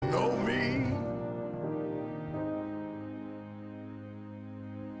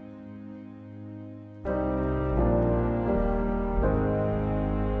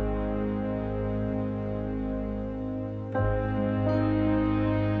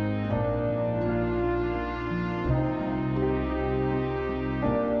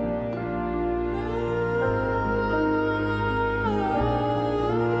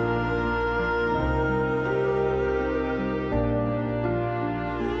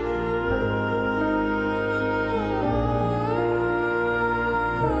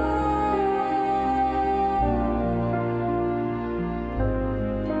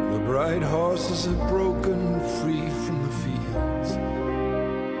White horses are broken free from the fields.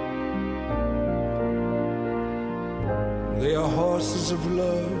 They are horses of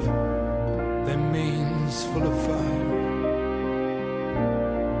love, their manes full of fire.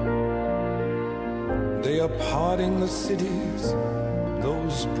 They are parting the cities,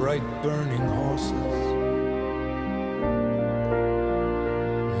 those bright burning horses.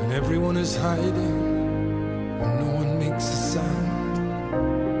 And everyone is hiding, and no one makes a sound.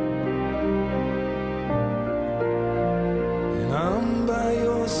 And I'm by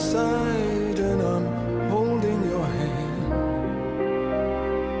your side, and I'm holding your hand.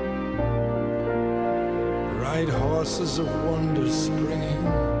 Bright horses of wonder springing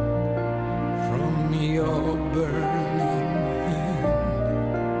from your burning hand.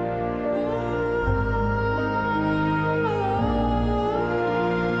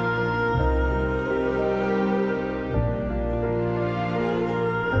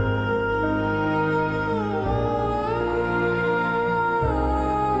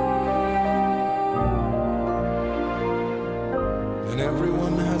 And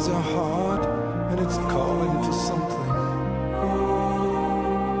everyone has a heart, and it's calling for something.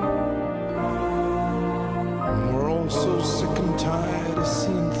 So sick and tired of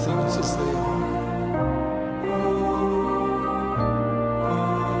seeing things as they are.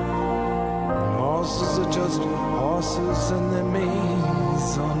 The horses are just horses, and their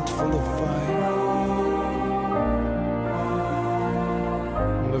manes aren't full of fire.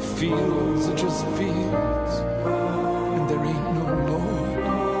 The fields are just fields, and there ain't no Lord.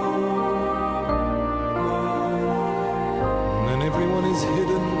 And everyone is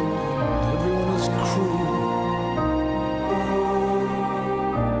hidden, and everyone is cruel.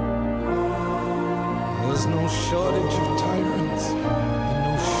 There's no shortage of tyrants and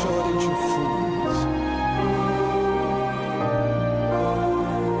no shortage of fools.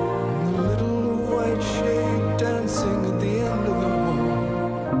 And the little white shade dancing at the end of the hall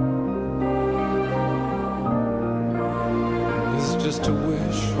is just a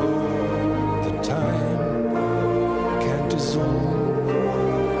wish that time can't dissolve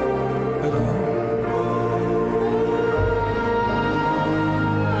at all.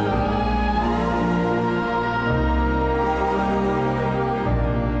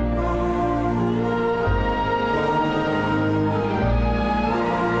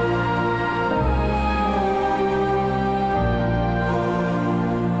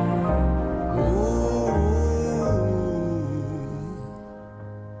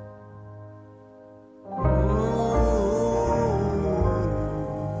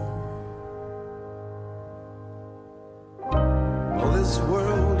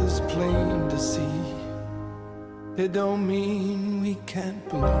 It don't mean we can't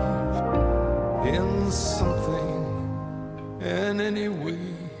believe in something, and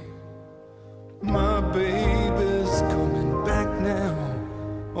anyway, my baby's coming back now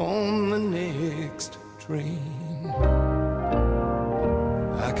on the next train.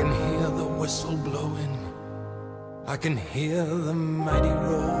 I can hear the whistle blowing, I can hear the mighty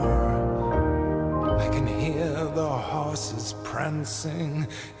roar, I can hear the horses prancing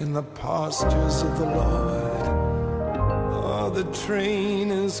in the pastures of the Lord. Oh, the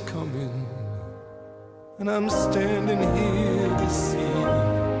train is coming, and I'm standing here to see,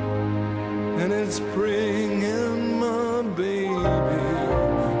 and it's bringing my baby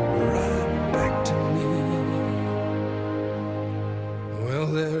right back to me. Well,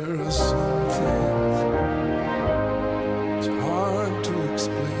 there are some things it's hard to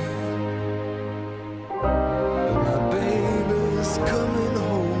explain, but my baby's coming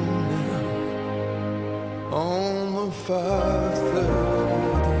home now on the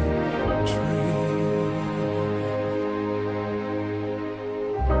 5:30 train.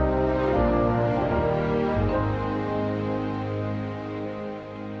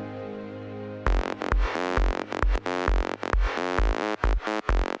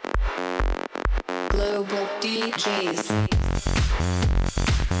 Global DJs.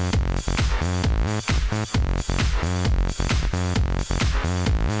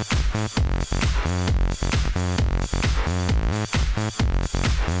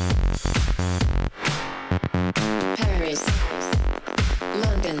 Paris,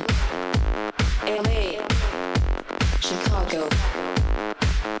 London, LA, Chicago,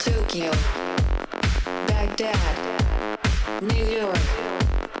 Tokyo, Baghdad, New York.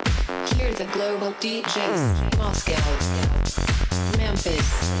 Hear the global DJs. Moscow, Memphis,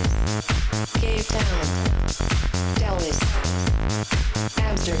 Cape Town, Dallas,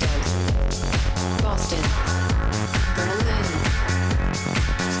 Amsterdam, Boston, Berlin,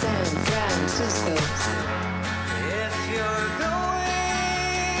 San Francisco. If you're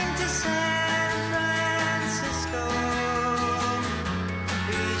going to San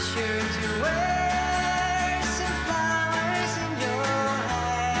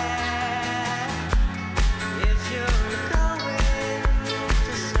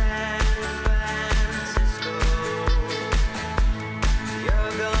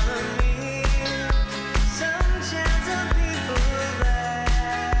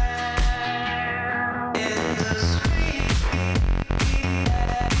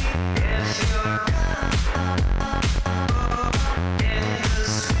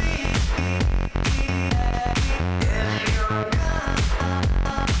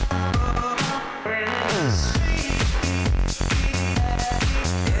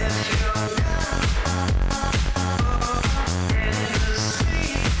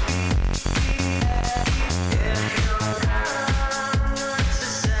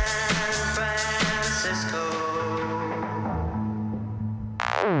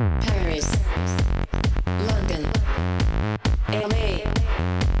Paris, London, LA,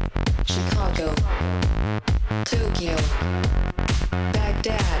 Chicago, Tokyo,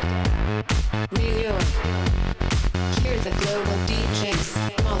 Baghdad, New York. Hear the global DJs.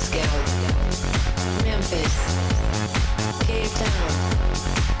 Moscow, Memphis, Cape Town,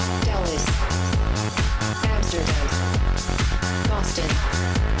 Dallas, Amsterdam, Boston,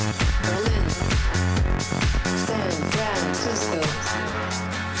 Berlin, San Francisco.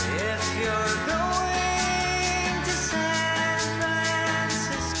 If you're going to San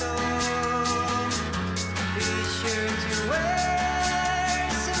Francisco, be sure to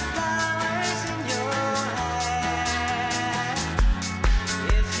wear some flowers in your hair.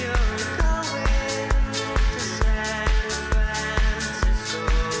 If you're going to San Francisco,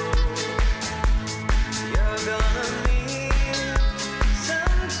 you're gonna meet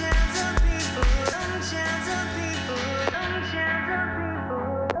some chance of people, some chance of people, some chance of people.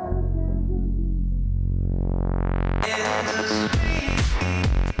 In the street,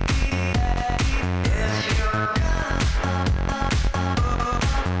 if you're in the street, if you're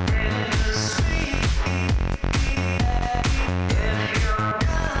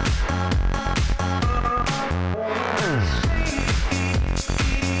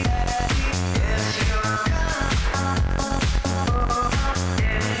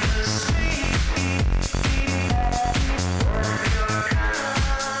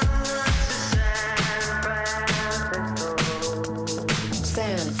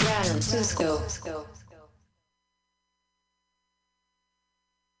San Francisco.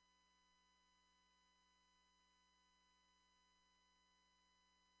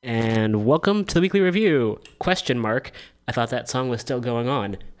 And welcome to the weekly review, question mark. I thought that song was still going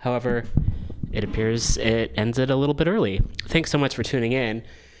on. However, it appears it ends it a little bit early. Thanks so much for tuning in.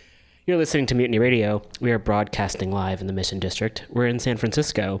 You're listening to Mutiny Radio. We are broadcasting live in the Mission District. We're in San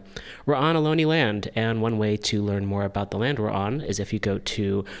Francisco. We're on Ohlone land, and one way to learn more about the land we're on is if you go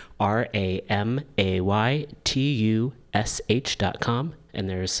to ramaytush.com, and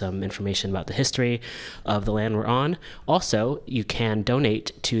there's some information about the history of the land we're on. Also, you can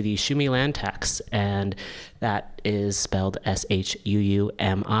donate to the Shumi land tax, and that is spelled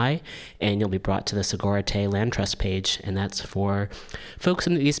SHUUMI, and you'll be brought to the Segorite Land Trust page, and that's for folks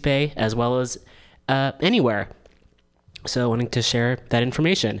in the East Bay as well as anywhere. So wanting to share that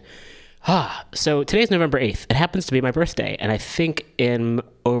information. So today's November 8th. It happens to be my birthday, and I think in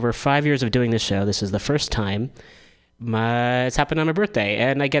over 5 years of doing this show, this is the first time it's happened on my birthday.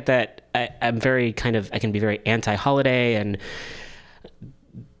 And I get that I can be very anti-holiday, and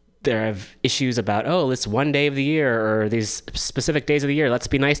there are issues about, this one day of the year or these specific days of the year, let's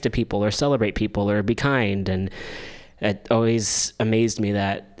be nice to people or celebrate people or be kind. And it always amazed me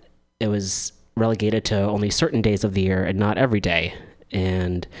that it was relegated to only certain days of the year and not every day.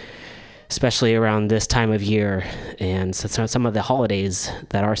 And especially around this time of year, and so some of the holidays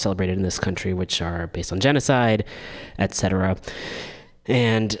that are celebrated in this country, which are based on genocide, etc.,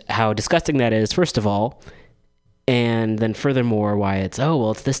 and how disgusting that is, first of all, and then furthermore, why it's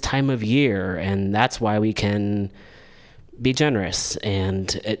this time of year, and that's why we can be generous,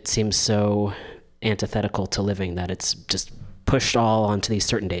 and it seems so antithetical to living that it's just pushed all onto these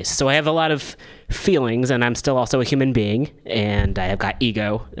certain days. So I have a lot of feelings, and I'm still also a human being, and I have got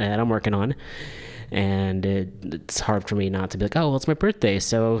ego that I'm working on, and it's hard for me not to be like, it's my birthday,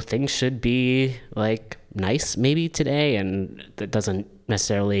 so things should be like nice maybe today, and that doesn't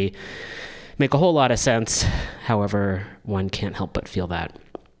necessarily make a whole lot of sense. However, one can't help but feel that.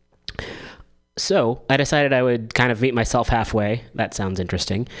 So I decided I would kind of meet myself halfway. That sounds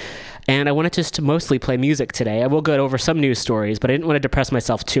interesting. And I wanted just to mostly play music today. I will go over some news stories, but I didn't want to depress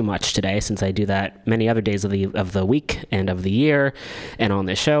myself too much today, since I do that many other days of the week and of the year and on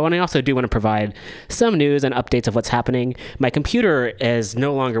this show. And I also do want to provide some news and updates of what's happening. My computer is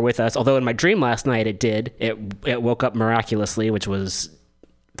no longer with us, although in my dream last night it did. It woke up miraculously, which was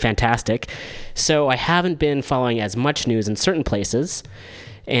fantastic. So I haven't been following as much news in certain places.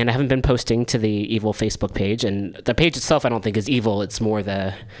 And I haven't been posting to the evil Facebook page. And the page itself, I don't think, is evil. It's more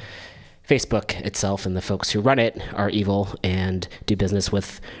the Facebook itself, and the folks who run it are evil and do business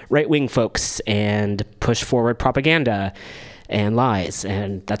with right-wing folks and push forward propaganda and lies.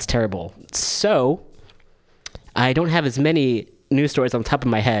 And that's terrible. So I don't have as many news stories on the top of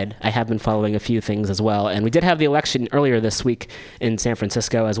my head. I have been following a few things as well. And we did have the election earlier this week in San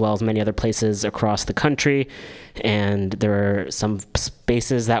Francisco, as well as many other places across the country. And there were some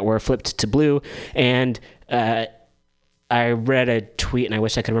spaces that were flipped to blue. And I read a tweet, and I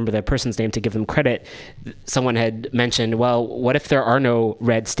wish I could remember the person's name to give them credit. Someone had mentioned, well, what if there are no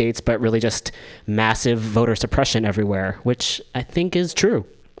red states, but really just massive voter suppression everywhere, which I think is true.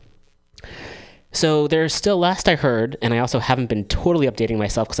 So there's still, last I heard, and I also haven't been totally updating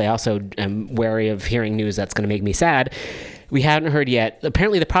myself because I also am wary of hearing news that's going to make me sad. We haven't heard yet.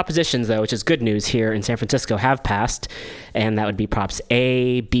 Apparently the propositions, though, which is good news here in San Francisco, have passed, and that would be Props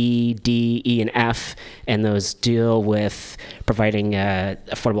A, B, D, E, and F, and those deal with providing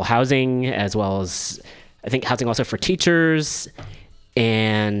affordable housing, as well as, I think, housing also for teachers,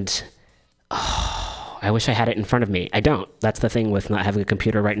 and I wish I had it in front of me. I don't. That's the thing with not having a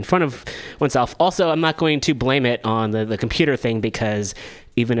computer right in front of oneself. Also, I'm not going to blame it on the computer thing, because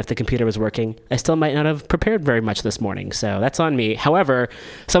even if the computer was working, I still might not have prepared very much this morning. So that's on me. However,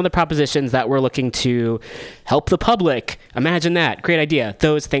 some of the propositions that we're looking to help the public, imagine that. Great idea.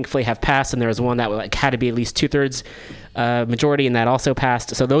 Those thankfully have passed, and there was one that had to be at least 2/3 majority, and that also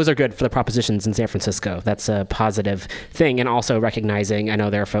passed. So those are good for the propositions in San Francisco. That's a positive thing. And also recognizing, I know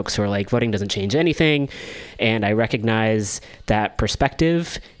there are folks who are like, voting doesn't change anything, and I recognize that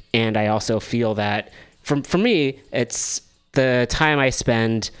perspective. And I also feel that for me, it's the time I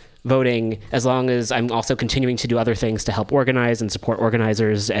spend voting, as long as I'm also continuing to do other things to help organize and support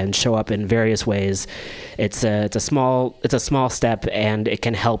organizers and show up in various ways. It's a small step, and it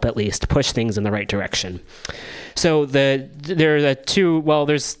can help at least push things in the right direction. So there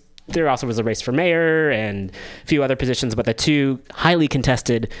also was a race for mayor and a few other positions, but the two highly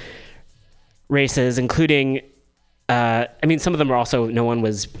contested races, including some of them were also, no one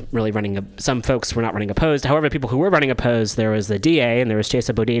was really running, some folks were not running opposed. However, people who were running opposed, there was the DA and there was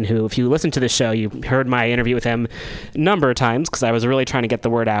Jason Bodine, who, if you listen to this show, you heard my interview with him a number of times, because I was really trying to get the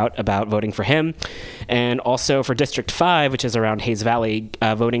word out about voting for him. And also for District 5, which is around Hayes Valley,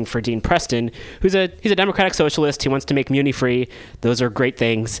 voting for Dean Preston, he's a Democratic socialist. He wants to make muni free. Those are great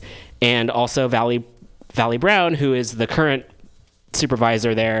things. And also Valley Brown, who is the current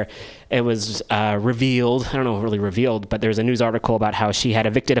supervisor there. It was revealed, I don't know, really revealed, but there's a news article about how she had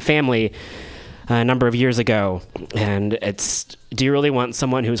evicted a family a number of years ago. And do you really want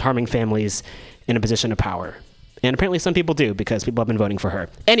someone who's harming families in a position of power? And apparently some people do, because people have been voting for her.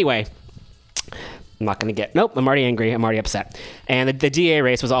 Anyway, I'm not going to I'm already angry. I'm already upset. And the DA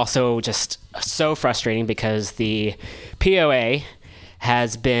race was also just so frustrating, because the POA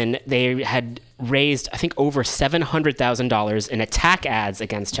they had raised, I think, over $700,000 in attack ads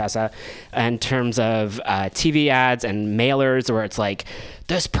against Chesa, in terms of TV ads and mailers, where it's like,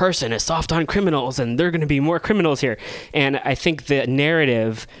 this person is soft on criminals and there are going to be more criminals here. And I think the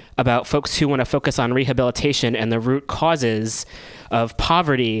narrative about folks who want to focus on rehabilitation and the root causes of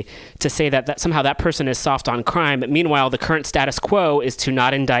poverty, to say that somehow that person is soft on crime. Meanwhile, the current status quo is to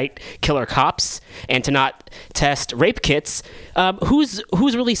not indict killer cops and to not test rape kits. Who's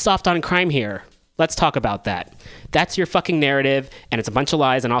really soft on crime here? Let's talk about that. That's your fucking narrative, and it's a bunch of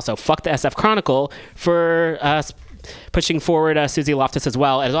lies. And also, fuck the SF Chronicle for pushing forward Susie Loftus as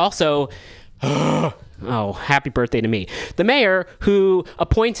well. And also, oh, happy birthday to me. The mayor who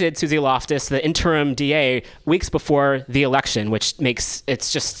appointed Susie Loftus, the interim DA, weeks before the election, which makes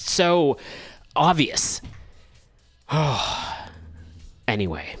it's just so obvious.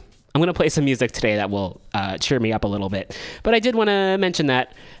 Anyway, I'm going to play some music today that will cheer me up a little bit. But I did want to mention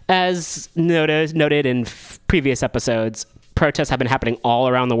that, as noted in previous episodes, protests have been happening all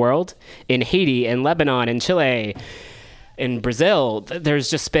around the world. In Haiti, in Lebanon, in Chile, in Brazil. There's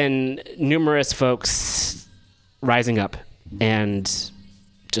just been numerous folks rising up and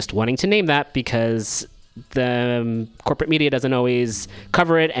just wanting to name that, because the corporate media doesn't always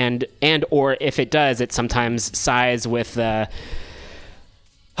cover it, and or if it does, it sometimes sides with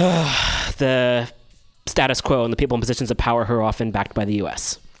the status quo and the people in positions of power who are often backed by the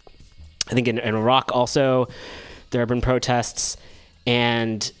U.S. I think in Iraq also there have been protests,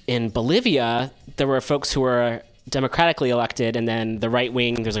 and in Bolivia there were folks who were democratically elected, and then the right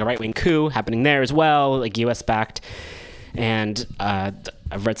wing, there's like a right wing coup happening there as well, like U.S. backed, and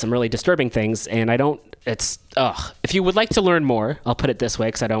I've read some really disturbing things, and if you would like to learn more, I'll put it this way,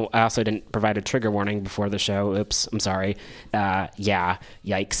 because I also didn't provide a trigger warning before the show. Oops, I'm sorry.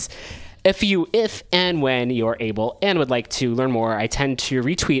 Yikes. If and when you're able and would like to learn more, I tend to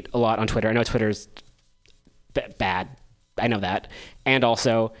retweet a lot on Twitter. I know Twitter's bad. I know that. And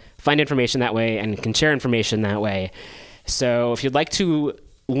also find information that way and can share information that way. So if you'd like to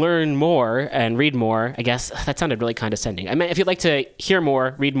learn more and read more, I guess that sounded really condescending. I meant if you'd like to hear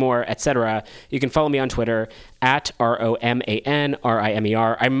more, read more, etc., you can follow me on Twitter at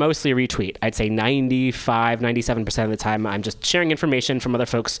ROMANRIMER. I mostly retweet. I'd say 97% of the time I'm just sharing information from other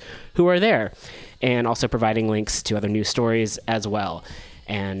folks who are there, and also providing links to other news stories as well,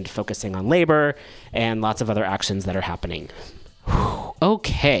 and focusing on labor and lots of other actions that are happening.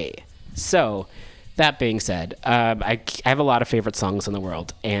 Okay, so that being said, I have a lot of favorite songs in the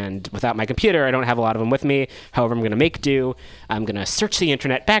world, and without my computer, I don't have a lot of them with me. However, I'm going to make do. I'm going to search the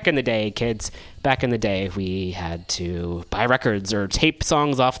internet. Back in the day, kids, back in the day, we had to buy records or tape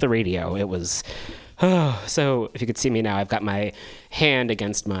songs off the radio. It was, so if you could see me now, I've got my hand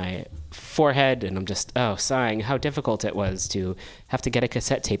against my forehead, and I'm just, sighing how difficult it was to have to get a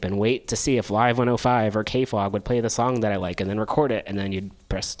cassette tape and wait to see if Live 105 or KFOG would play the song that I like, and then record it, and then you'd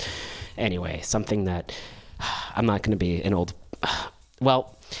press. Anyway, something that I'm not going to be an old.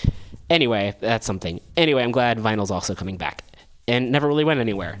 Well, anyway, that's something. Anyway, I'm glad vinyl's also coming back, and never really went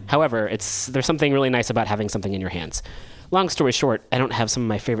anywhere. However, there's something really nice about having something in your hands. Long story short, I don't have some of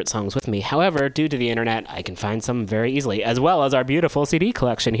my favorite songs with me. However, due to the internet, I can find some very easily, as well as our beautiful CD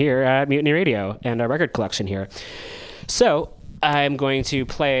collection here at Mutiny Radio and our record collection here. So I'm going to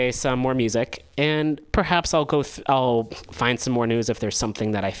play some more music, and perhaps I'll find some more news if there's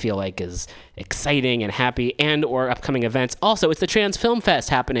something that I feel like is exciting and happy, and or upcoming events. Also, it's the Trans Film Fest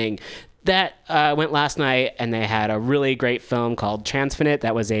happening. That went last night, and they had a really great film called Transfinite.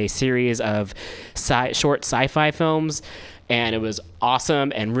 That was a series of short sci-fi films, and it was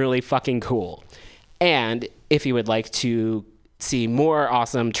awesome and really fucking cool. And if you would like to see more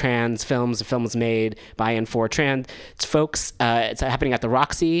awesome trans films made by and for trans folks, it's happening at the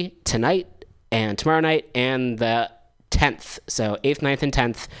Roxy tonight and tomorrow night and the 10th. So 8th, 9th, and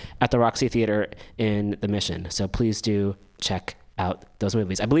 10th at the Roxy Theater in the Mission. So please do check out those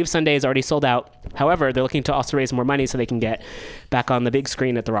movies. I believe Sunday is already sold out. However, they're looking to also raise more money so they can get back on the big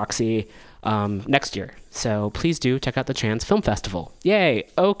screen at the Roxy next year. So please do check out the Trans Film Festival. Yay!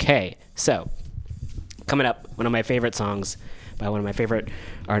 Okay, so coming up, one of my favorite songs by one of my favorite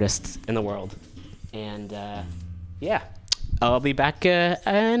artists in the world. And I'll be back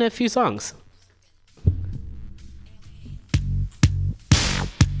in a few songs.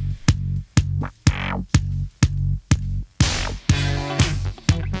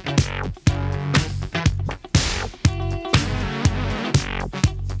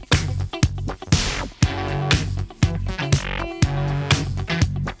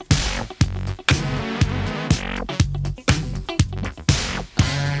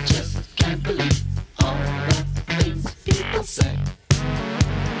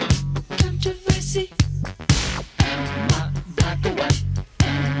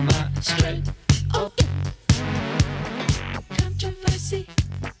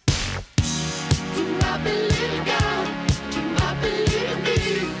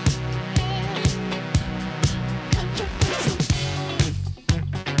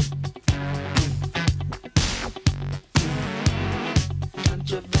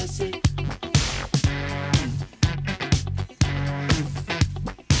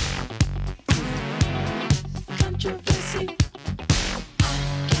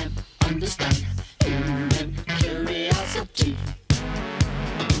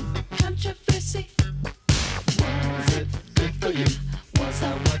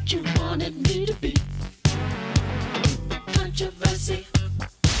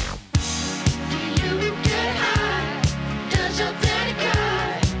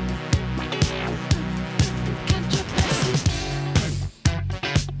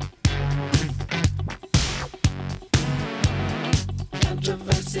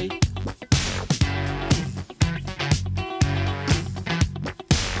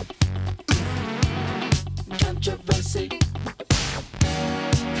 Controversy. Do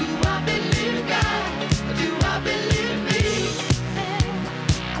I believe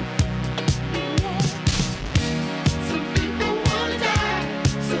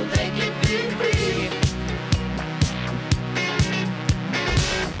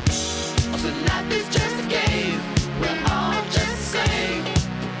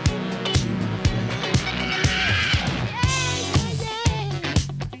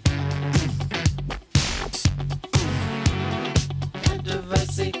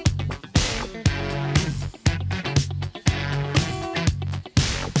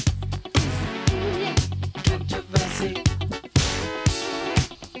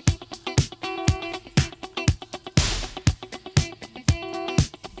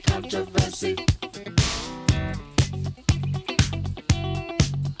Controversy.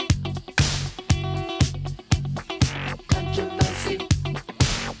 Controversy. Do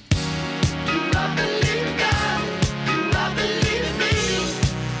I believe in God? Do I believe in me?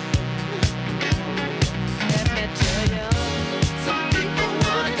 Let me tell you, some people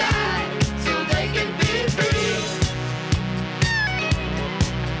wanna die so they can be free.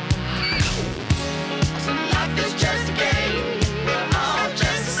 So life is just a game, we're all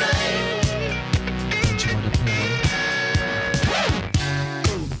just the same. Don't you want to play?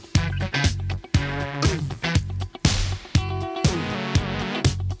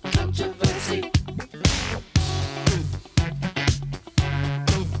 Controversy.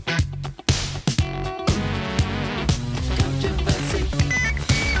 Controversy.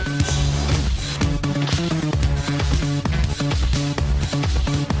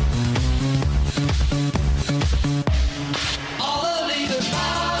 All the legal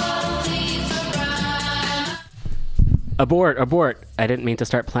parties around. Abort. I didn't mean to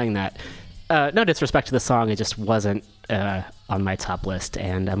start playing that. No disrespect to the song, it just wasn't on my top list.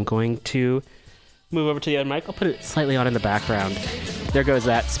 And I'm going to move over to the other mic. I'll put it slightly on in the background. There goes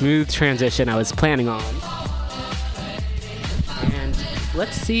that smooth transition I was planning on. And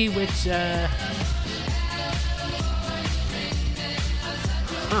let's see which...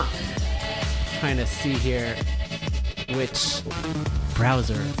 Trying to see here which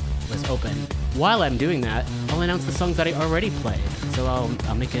browser was open. While I'm doing that, I'll announce the songs that I already played. So I'll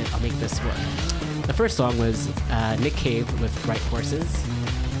make this work. The first song was Nick Cave with Right Horses.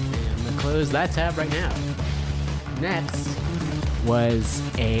 And I'm gonna close that tab right now. Next was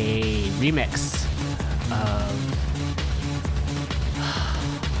a remix of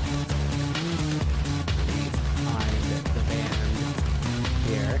find the band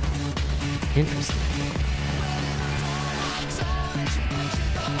here. Interesting.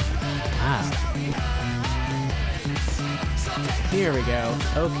 Here we go.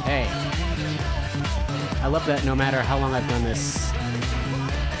 Okay. I love that no matter how long I've done this.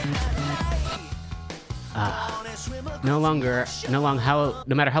 No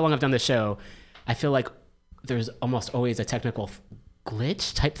matter how long I've done the show, I feel like there's almost always a technical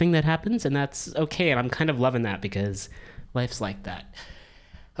glitch type thing that happens, and that's okay, and I'm kind of loving that because life's like that.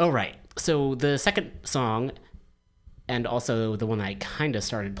 All right. So the second song, and also the one I kind of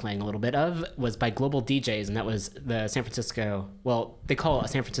started playing a little bit of, was by Global DJs, and that was the San Francisco, well, they call it a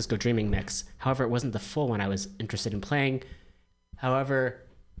San Francisco Dreaming Mix. However, it wasn't the full one I was interested in playing. However,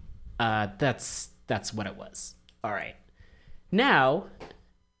 that's what it was. All right. Now,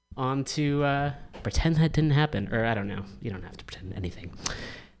 on to pretend that didn't happen, or I don't know. You don't have to pretend anything.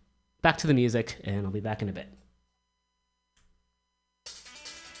 Back to the music, and I'll be back in a bit.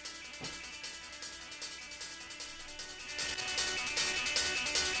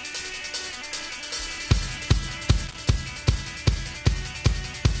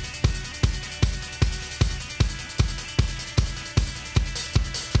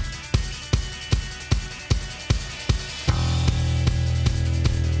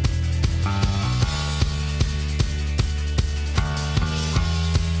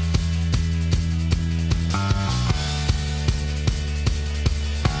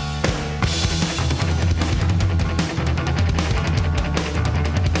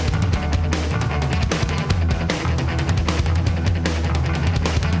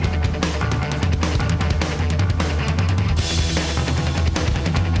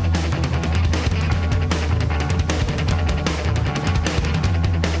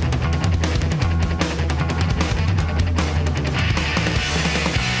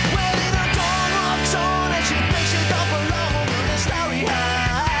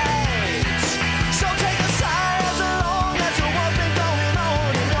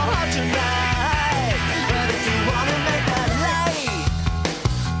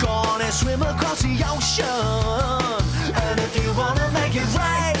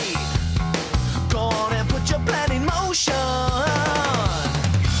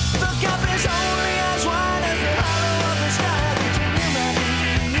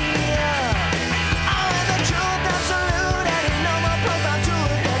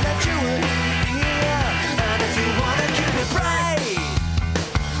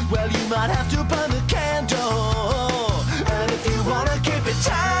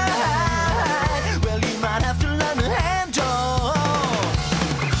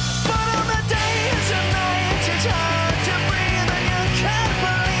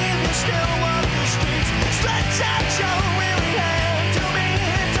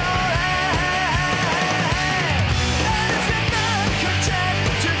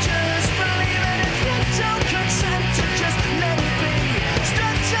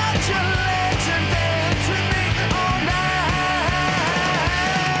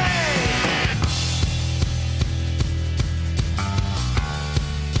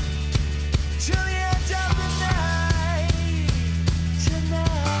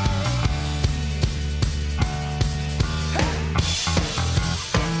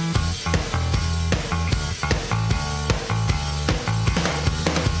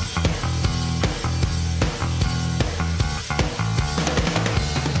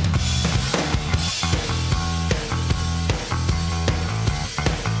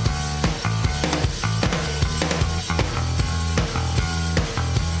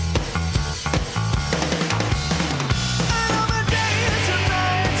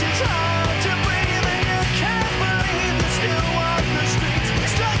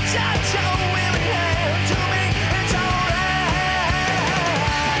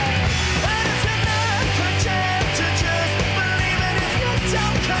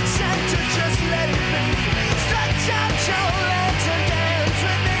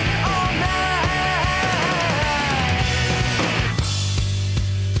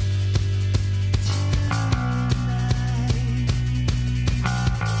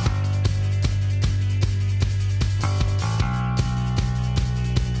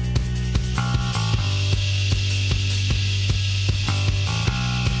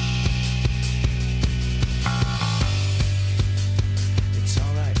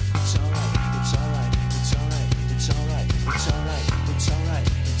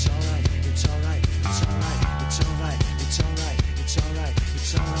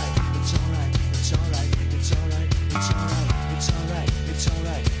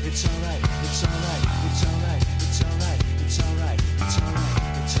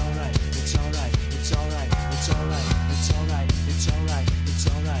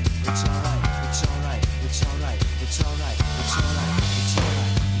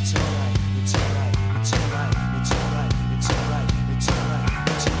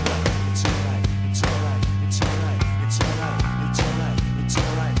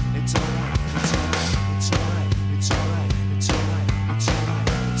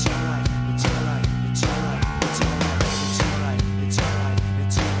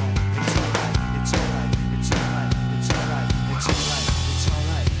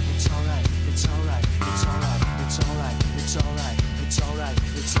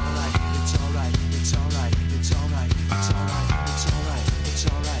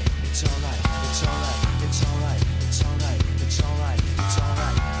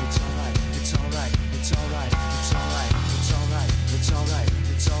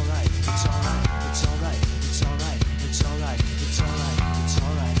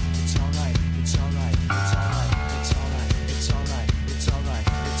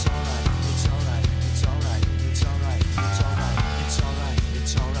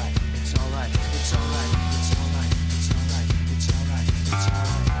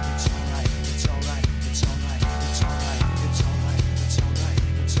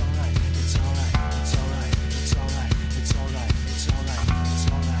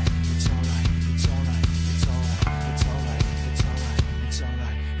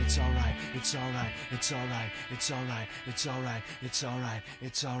 It's alright, it's alright, it's alright, it's alright,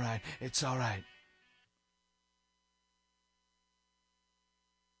 it's alright, it's alright.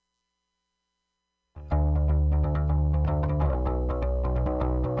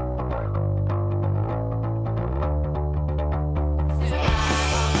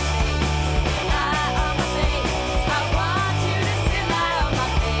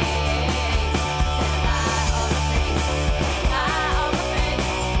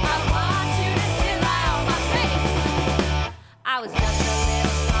 I was just a little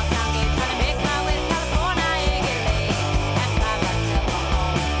small town kid trying to make my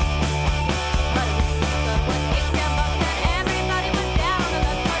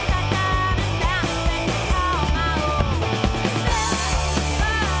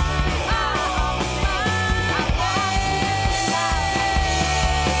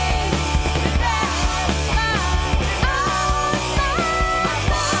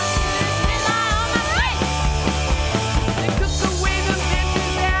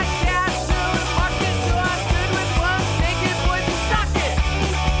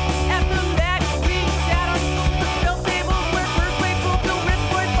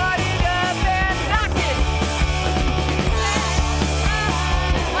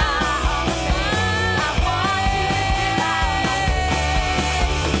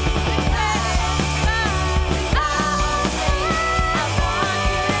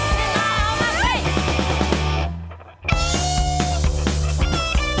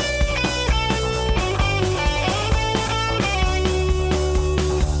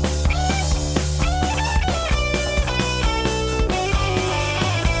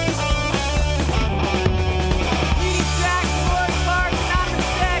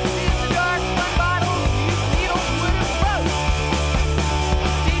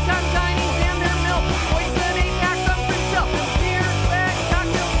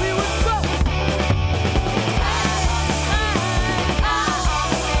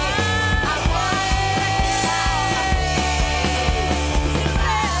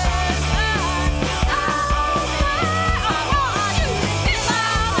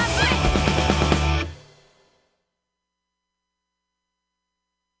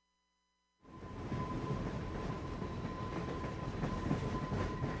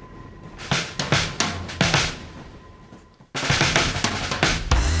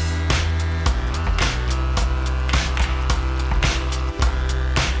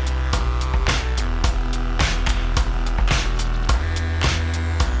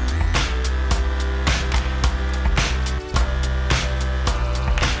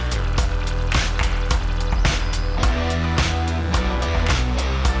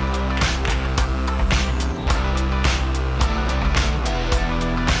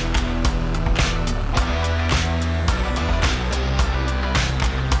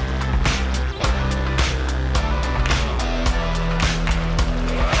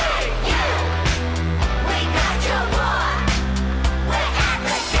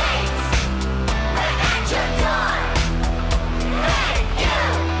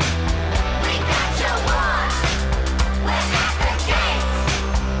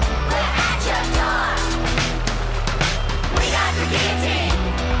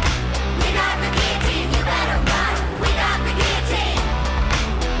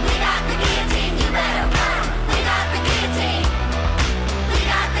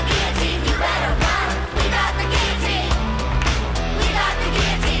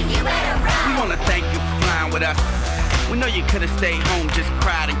with us. We know you could've stayed home, just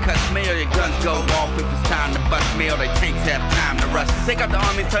cried and cussed. Mail your guns go off if it's time to bust. Mail they tanks have time to rust. They got the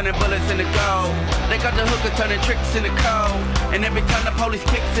armies turning bullets into gold. They got the hookers turning tricks into cold. And every time the police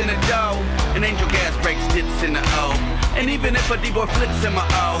kicks in the dough, an angel gas breaks dips in the O. And even if a D-boy flips in my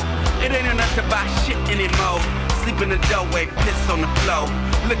O, it ain't enough to buy shit anymore. Sleep in the doorway, piss on the floor.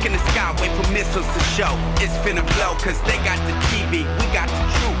 Look in the sky, wait for missiles to show. It's finna blow, cause they got the TV, we got the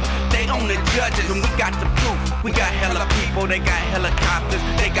truth. They own the judges and we got the proof. We got hella people, they got helicopters.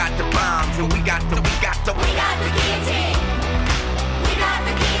 They got the bombs and we got the guillotine. We got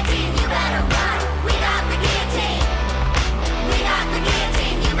the guillotine, you better run. We got the guillotine. We got the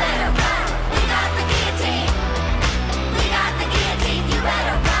guillotine, you better run. We got the guillotine. We got the guillotine, you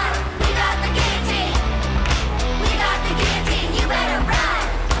better run. We got the guillotine. We got the guillotine, you better run.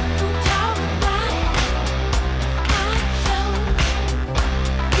 Talk about my show.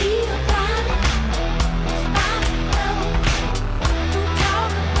 Be about it. Spot low.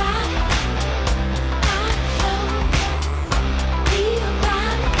 Talk about my show. Be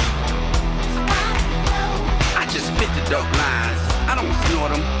about it. Spot low. I just spit the dope lines, I don't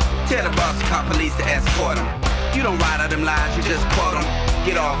snort them. Tell the boss, call police to escort them. You don't ride out them lines, you just quote them.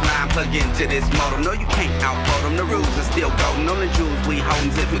 Get offline, plug into this modem. No, you can't outvote them, the rules are still golden. Only jewels we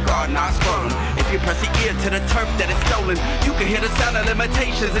holdin' if we're guarding our scrotum. If you press the ear to the turf that is stolen, you can hear the sound of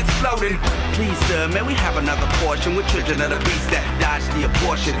limitations exploding. Please, sir, may we have another portion? We're children of the beast that dodge the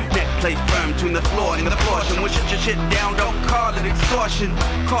abortion. Neck plate firm between the floor and the portion. We shut your shit down, don't call it extortion.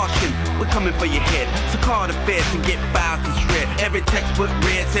 Caution, we're coming for your head. So call the feds and get files to shred. Every textbook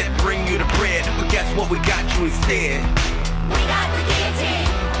read said bring you the bread. But guess what, we got you instead. We got the guillotine.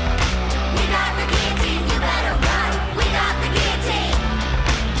 We got the guillotine, you better run. We got the guillotine.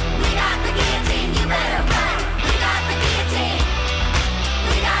 We got the guillotine, you better run. We got the guillotine.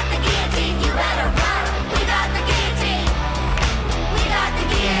 We got the guillotine, you better run. We got the guillotine. We got the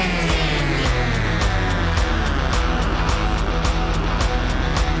guillotine.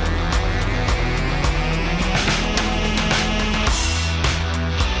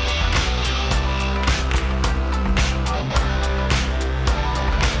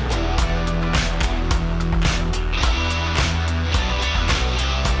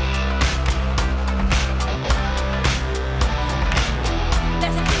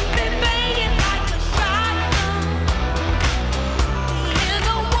 Let's keep it banging like a shotgun. We in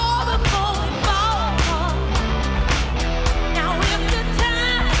the war before we fall. Now is the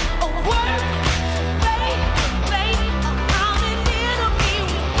time of work. Faith, a common enemy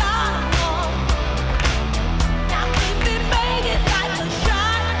we got. Now keep it banging like a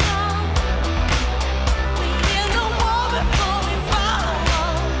shotgun. We in the war before we fall.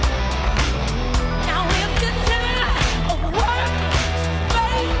 Now is the time of work.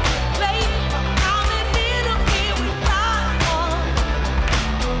 Faith, a common enemy we got.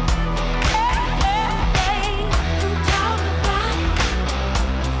 Hey, talk about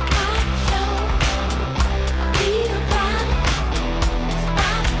my show. Be about it.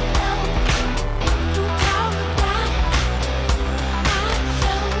 Spot low. Talk about my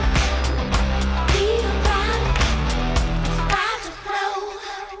show. Be about it. Spot low.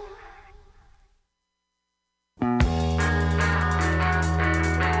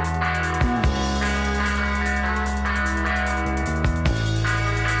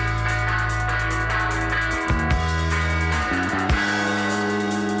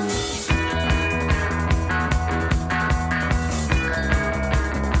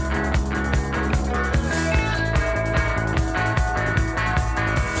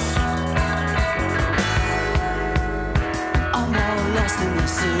 I'm all lost in the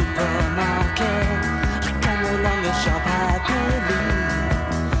supermarket. I can no longer shop happily.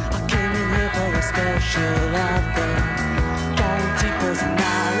 I came in here for a special offer, guaranteed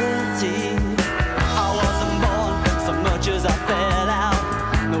personality. I wasn't born so much as I fell out.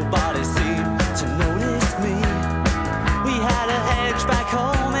 Nobody seemed to notice me. We had a hedge back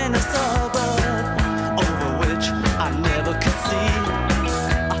home in the suburb, over which I never could see.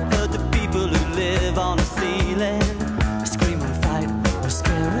 I heard the people who live on the ceiling scream and fight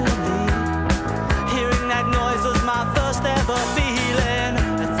scarily. Hearing that noise was my first ever feeling.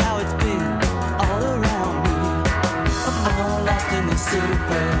 That's how it's been all around me. I'm all lost in the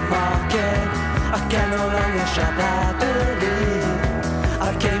supermarket. I can no longer shop happily.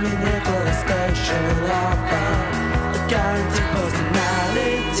 I came in here for a special offer, a guaranteed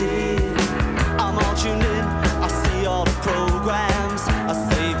personality. I'm all tuned in, I see all the programs. I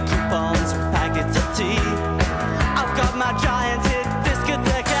save coupons for packets of tea. I've got my giant hit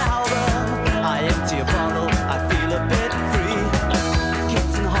discotheque album. I empty a bottle, I feel a bit free.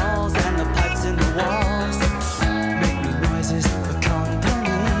 Kids in the halls and the pipes in the walls.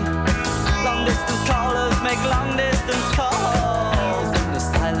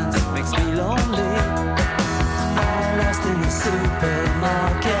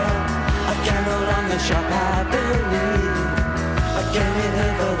 supermarket. I can no longer shop happily. I came in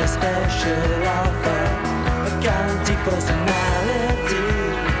here for the special offer, a guaranteed personality.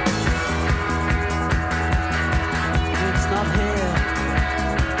 It's not here,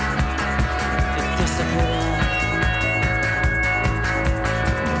 it disappeared.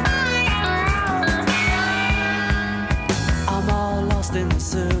 I'm all lost in the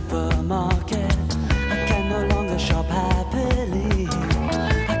supermarket. I can no longer shop happily.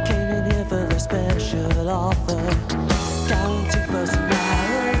 I came in here for the special offer, guaranteed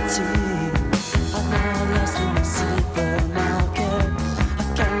personality. I'm all lost in the supermarket. I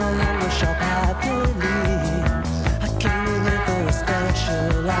can no longer shop happily. I came in here for a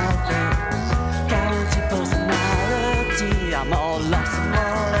special offer, guaranteed personality. I'm all lost in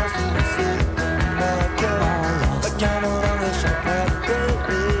the supermarket. I can no longer shop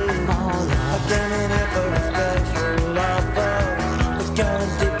happily. I came in here for a special offer, a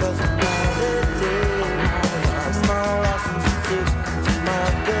guaranteed personality. I'm all lost in the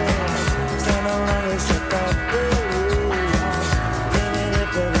supermarket. Can no longer shop happily. Came in here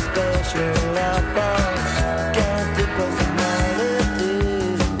for a special offer, guaranteed personality.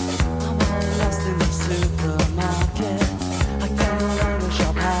 I'm all lost in the supermarket. I can no longer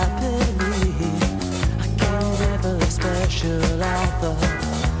shop happily. I came here for a special offer,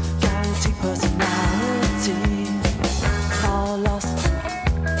 guaranteed personality. I'm all lost.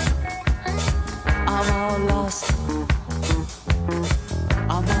 I'm all lost.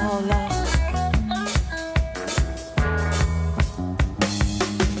 I'm all lost.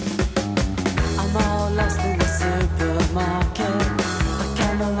 I'm all lost in the supermarket. I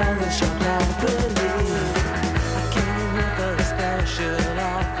can no longer shop happily. I came here for a special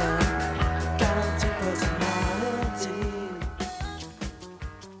offer, guaranteed personality.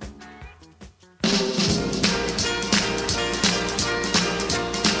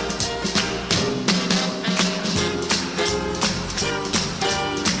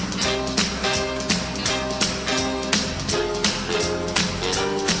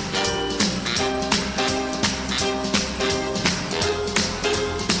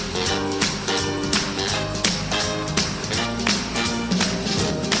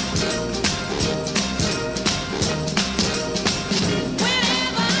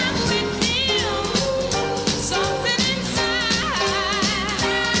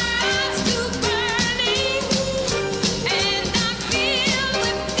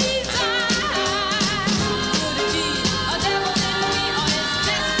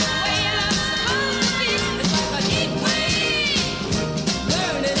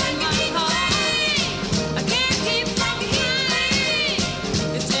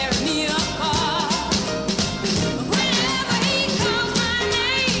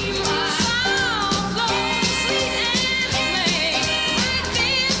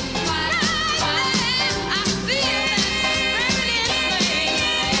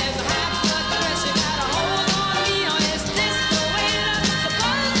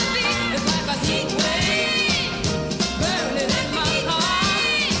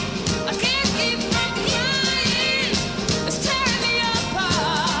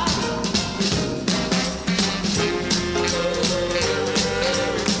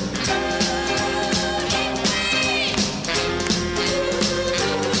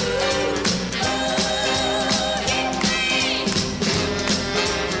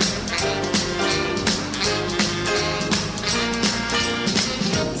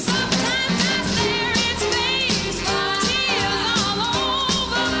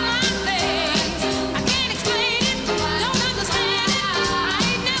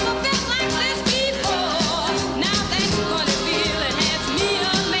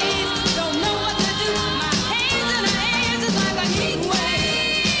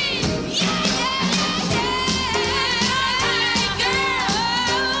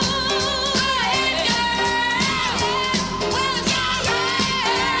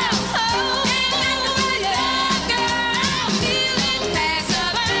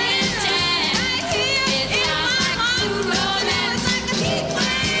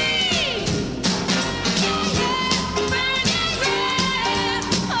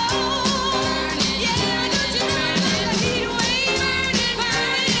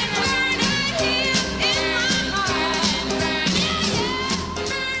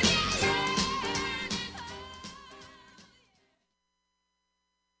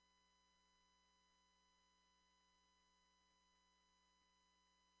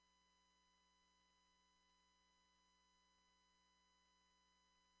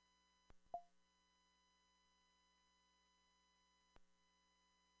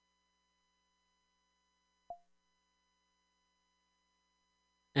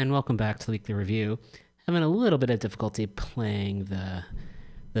 And welcome back to the Weekly Review. Having a little bit of difficulty playing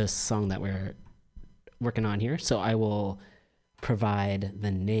the song that we're working on here, so I will provide the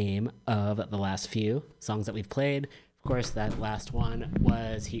name of the last few songs that we've played. Of course, that last one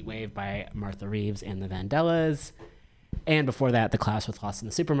was Heatwave by Martha Reeves and the Vandellas. And before that, The Clash with Lost in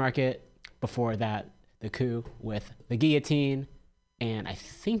the Supermarket. Before that, The Coup with The Guillotine. And I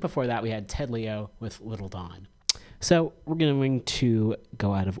think before that, we had Ted Leo with Little Dawn. So we're going to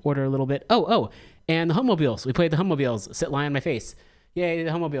go out of order a little bit. And the Homobiles. We played the Homobiles, Sit Lie on My Face. Yay, the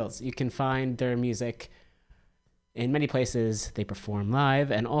Homobiles. You can find their music in many places. They perform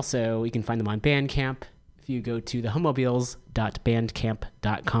live, and also you can find them on Bandcamp if you go to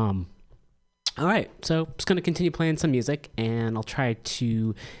thehomobiles.bandcamp.com. All right, so I'm just going to continue playing some music, and I'll try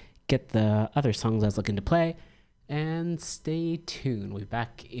to get the other songs I was looking to play, and stay tuned. We'll be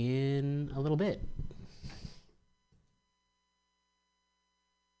back in a little bit.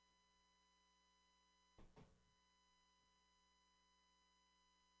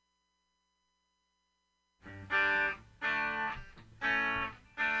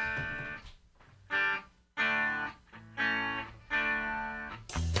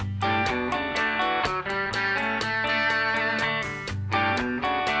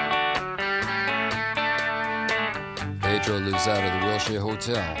 Pedro lives out of the Wilshire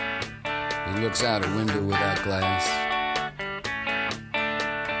Hotel. He looks out a window without glass.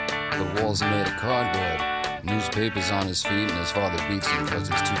 The walls are made of cardboard. Newspapers on his feet, and his father beats him because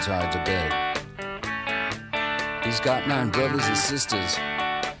he's too tired to beg. He's got 9 brothers and sisters.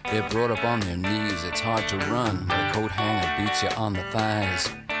 They're brought up on their knees. It's hard to run when a coat hanger beats you on the thighs.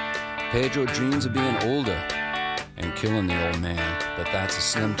 Pedro dreams of being older and killing the old man, but that's a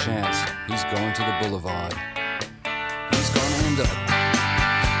slim chance. He's going to the boulevard. He's gonna end up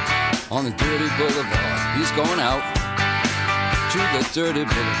on the dirty boulevard. He's going out to the dirty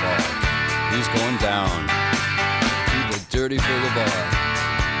boulevard. He's going down to the dirty boulevard.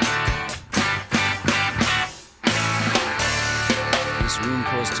 This room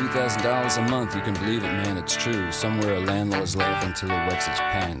costs $2,000 a month. You can believe it, man, it's true. Somewhere a landlord's laughing till he wets his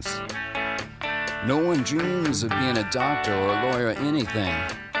pants. No one dreams of being a doctor or a lawyer or anything.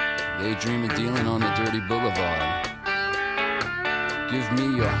 They dream of dealing on the dirty boulevard. Give me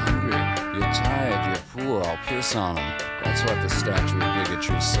you're hungry, you're tired, you're poor, I'll piss on them. That's what the statue of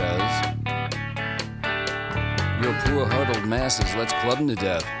bigotry says. You're poor huddled masses, let's club them to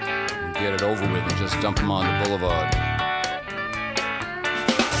death and get it over with and just dump them on the boulevard.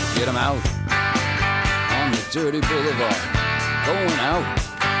 Get them out on the dirty boulevard. Going out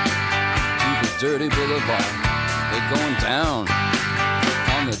to the dirty boulevard. They're going down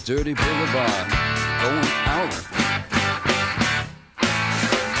on the dirty boulevard. Going out.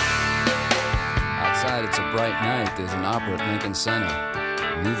 It's a bright night, there's an opera at Lincoln Center.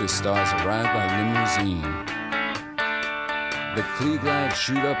 Movie stars arrive by limousine. The Klieg lights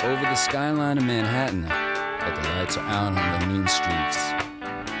shoot up over the skyline of Manhattan, but the lights are out on the mean streets.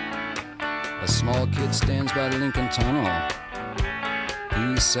 A small kid stands by the Lincoln Tunnel.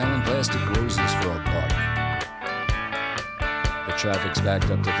 He's selling plastic roses for $1. The traffic's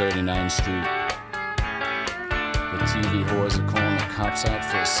backed up to 39th Street. The TV whores are calling the cops out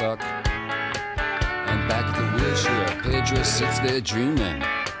for a suck. And back at the wheelchair, Pedro sits there dreaming.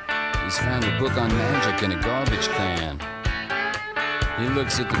 He's found a book on magic in a garbage can. He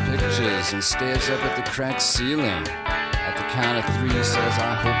looks at the pictures and stares up at the cracked ceiling. At the count of 3 he says,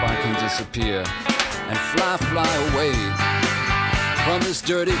 I hope I can disappear and fly away from this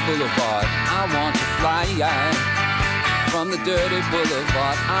dirty boulevard. I want to fly from the dirty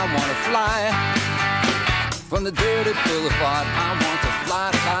boulevard. I want to fly from the dirty boulevard. I want to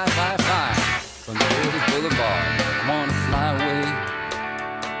fly from the dirty boulevard. I wanna fly away.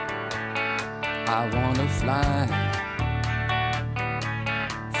 I wanna fly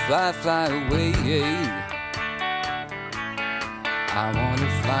away. I wanna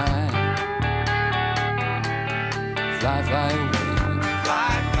fly away.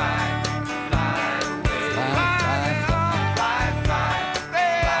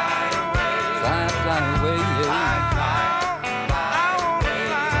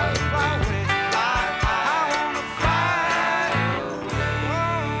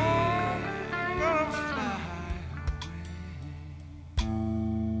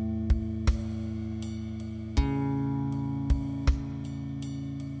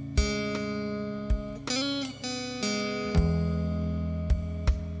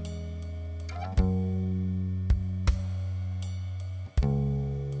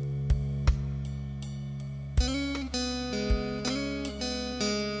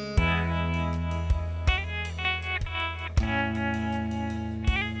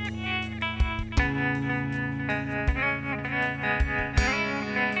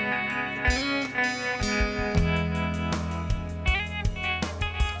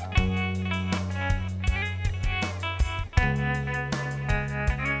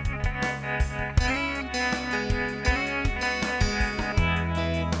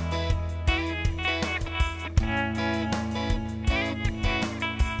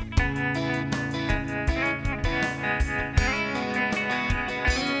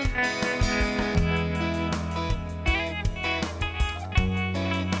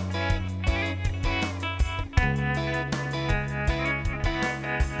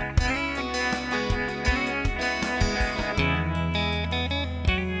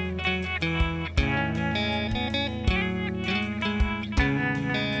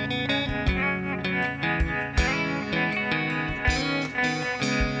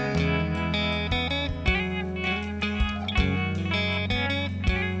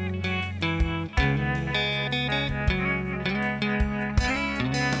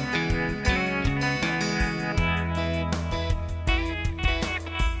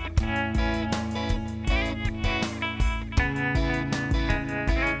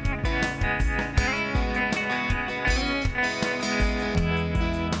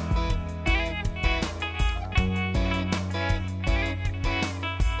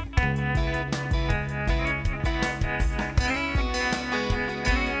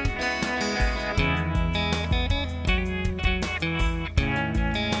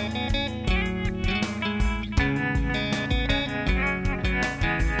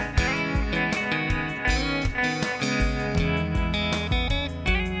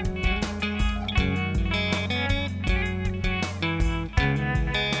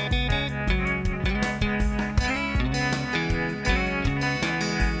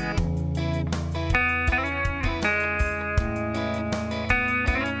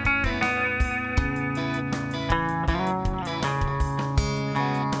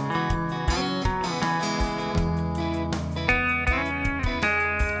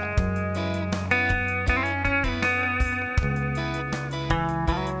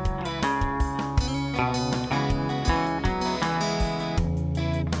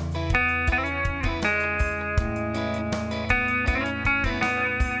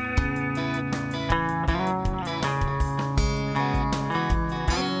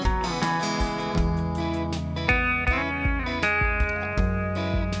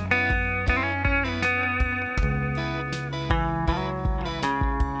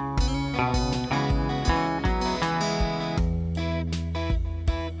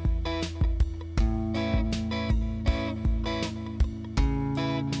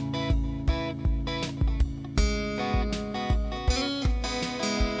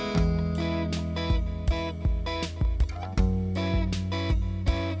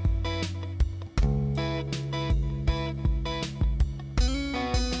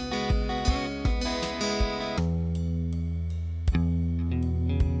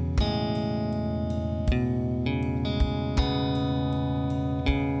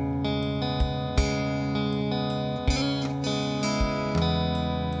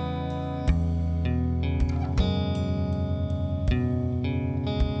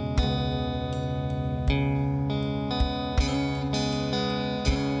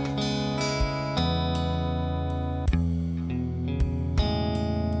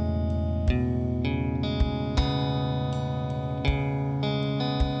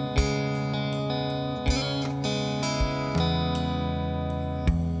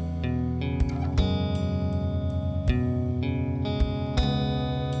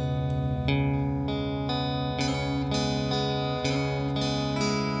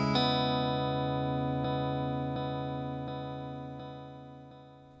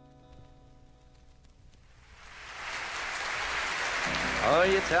 Oh,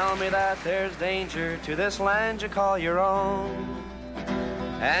 you tell me that there's danger to this land you call your own,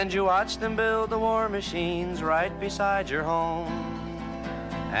 and you watch them build the war machines right beside your home.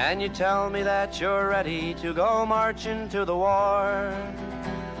 And you tell me that you're ready to go marching to the war.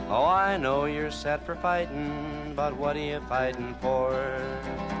 Oh, I know you're set for fighting, but what are you fighting for?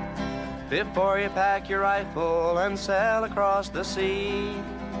 Before you pack your rifle and sail across the sea,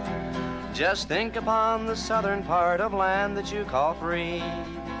 just think upon the southern part of land that you call free.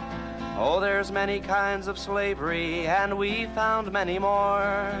 Oh, there's many kinds of slavery, and we found many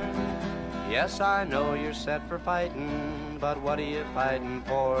more. Yes, I know you're set for fighting, but what are you fighting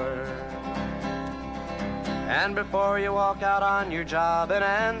for? And before you walk out on your job and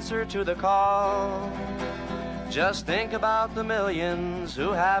answer to the call, just think about the millions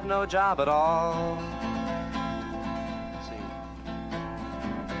who have no job at all.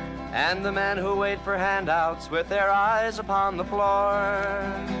 And the men who wait for handouts with their eyes upon the floor.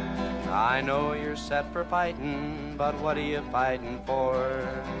 I know you're set for fighting, but what are you fighting for?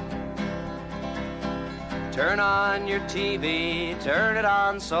 Turn on your TV, turn it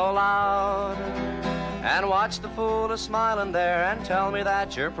on so loud, and watch the fool a-smiling there and tell me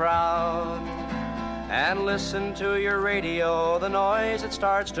that you're proud. And listen to your radio, the noise it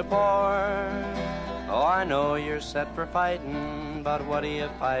starts to pour. Oh, I know you're set for fighting, but what are you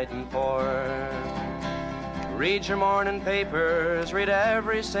fighting for? Read your morning papers, read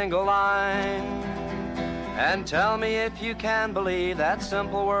every single line, and tell me if you can believe that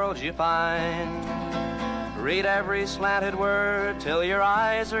simple world you find. Read every slanted word till your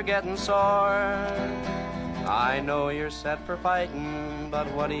eyes are getting sore. I know you're set for fighting, but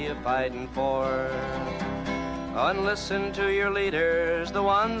what are you fighting for? And listen to your leaders, the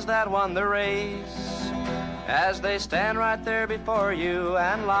ones that won the race, as they stand right there before you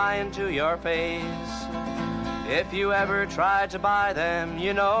and lie into your face. If you ever try to buy them,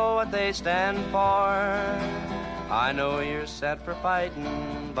 you know what they stand for. I know you're set for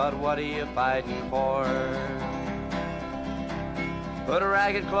fighting, but what are you fighting for? Put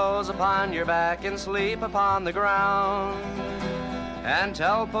ragged clothes upon your back and sleep upon the ground, and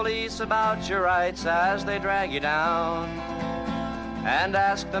tell police about your rights as they drag you down, and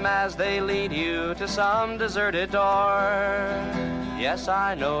ask them as they lead you to some deserted door. Yes,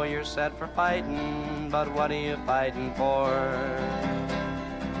 I know you're set for fighting, but what are you fighting for?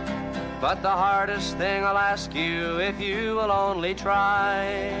 But the hardest thing I'll ask you, if you will only try,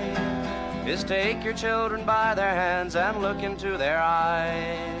 is take your children by their hands and look into their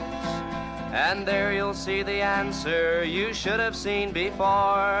eyes, and there you'll see the answer you should have seen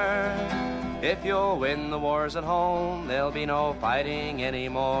before. If you'll win the wars at home, there'll be no fighting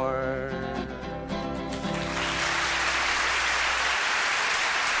anymore.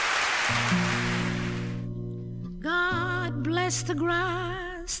 God bless the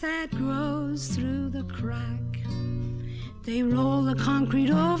grass that grows through the crack. They roll the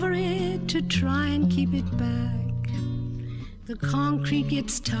concrete over it to try and keep it back. The concrete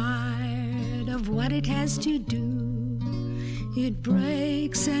gets tired of what it has to do. It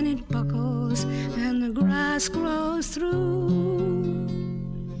breaks and it buckles and the grass grows through.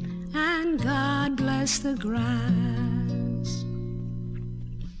 And God bless the grass.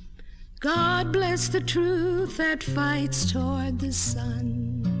 God bless the truth that fights toward the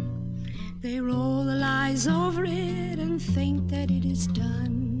sun. They roll their eyes over it and think that it is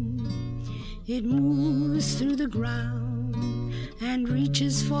done. It moves through the ground and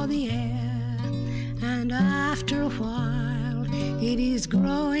reaches for the air, and after a while it is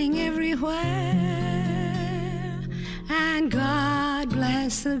growing everywhere. And God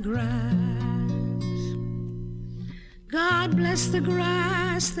bless the grass. God bless the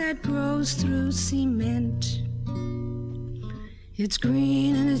grass that grows through cement. It's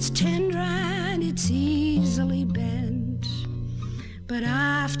green and it's tender and it's easily bent. But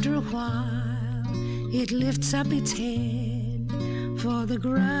after a while it lifts up its head, for the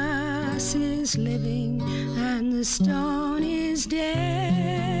grass is living and the stone is dead.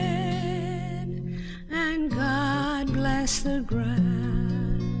 And God bless the grass.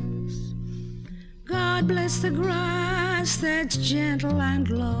 God bless the grass that's gentle and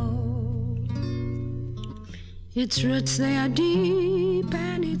low. Its roots, they are deep,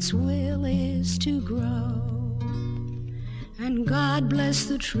 and its will is to grow. And God bless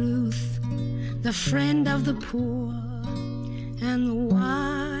the truth, the friend of the poor, and the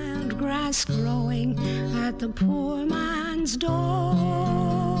wild grass growing at the poor man's door.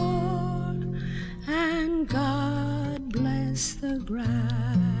 And God bless the grass.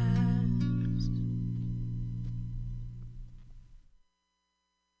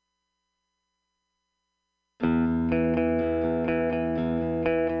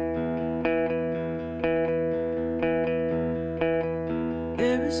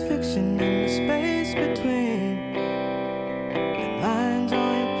 There is fiction in the space between the lines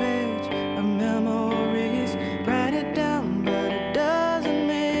on your page of memories. Write it down, but it doesn't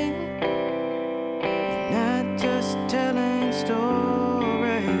mean you're not just telling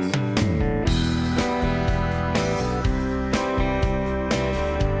stories.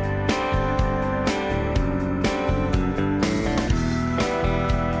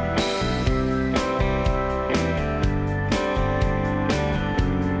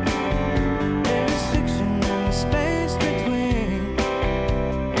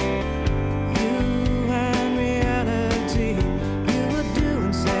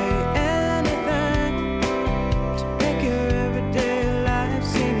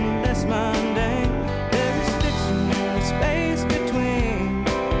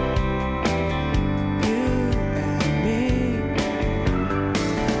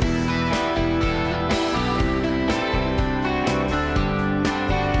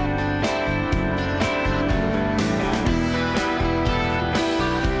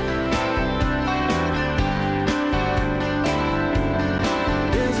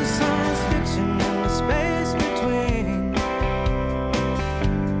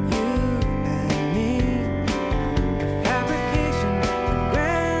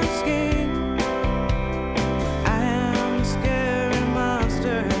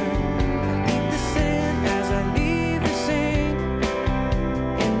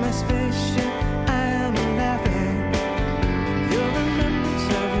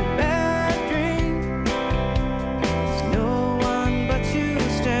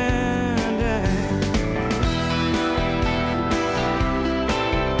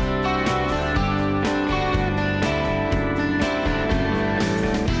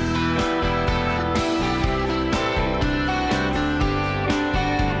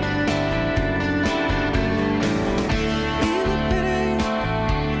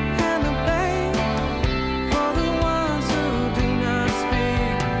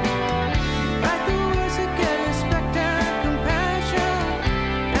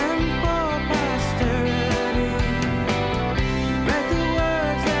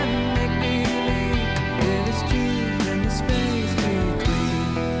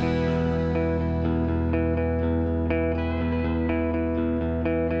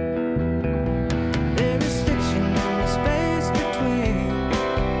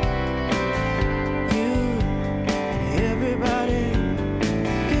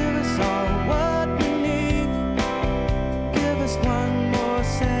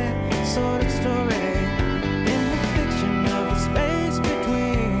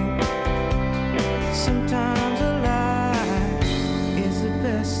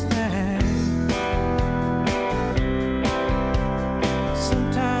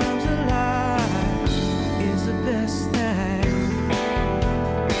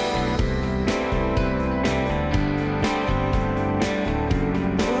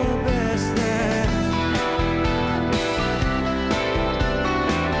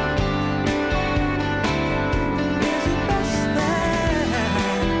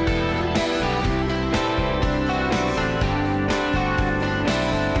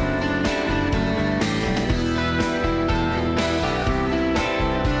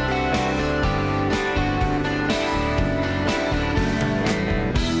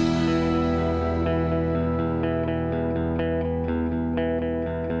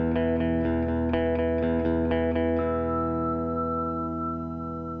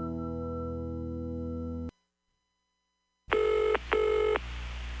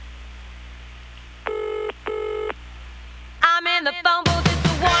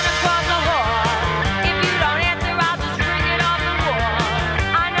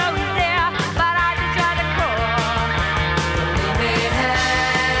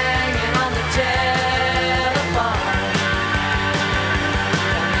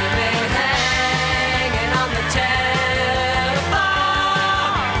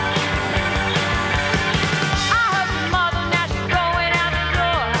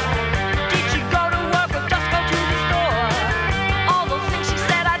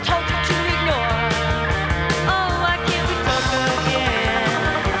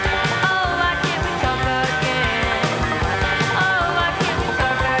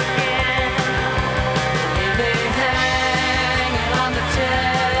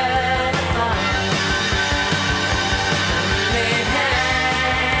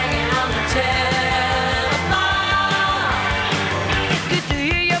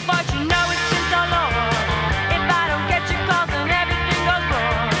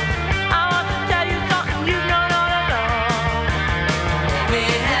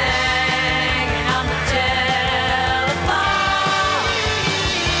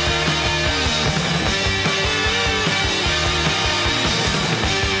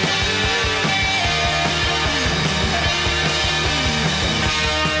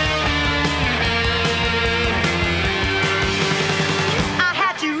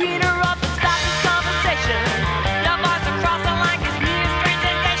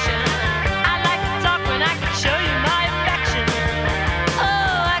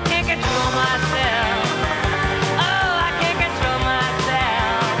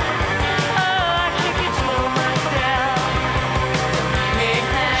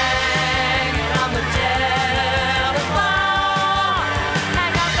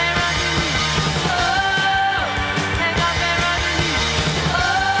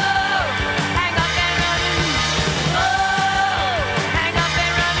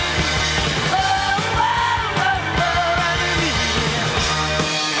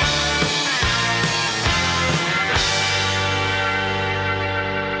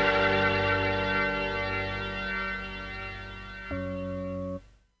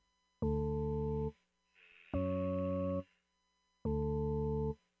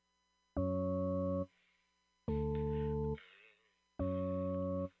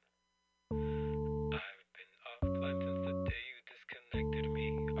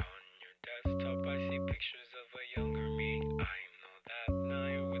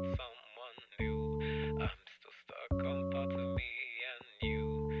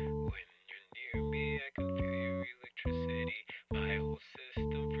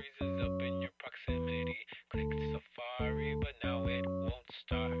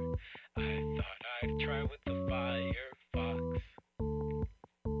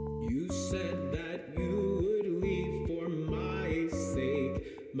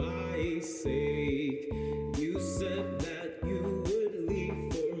 my sake. You said that you would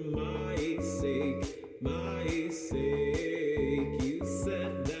leave for my sake, my sake. You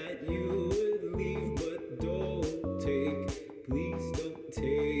said that you would leave, but don't take, please don't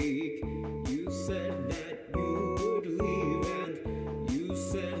take. You said that you would leave, and you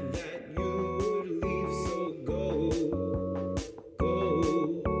said that you would leave, so go, go,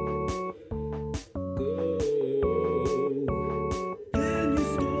 go. Then you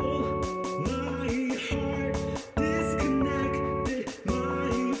stole my heart, disconnected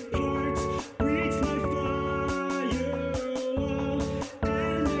my parts, breached my firewall,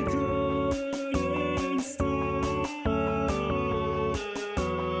 and I couldn't start.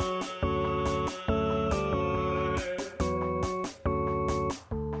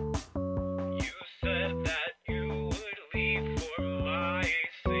 You said that you would leave for my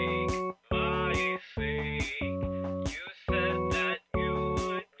sake, my sake. You said that you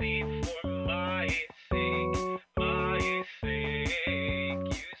would leave for my sake, my sake.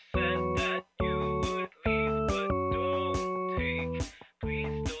 You said that you would leave, but don't take,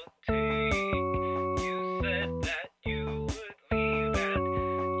 please don't take. You said that you would leave,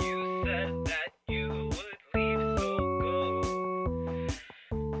 and you said that you would leave, so go.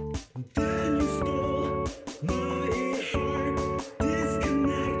 Then you stole my heart,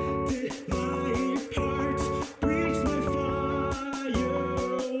 disconnected my parts, breached my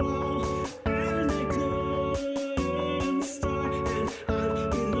firewall, and I couldn't start. And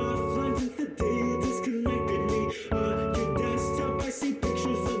I've been offline since the day you disconnected me. On your desktop I see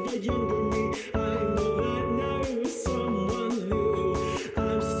pictures of a younger me. I know that now it was someone new.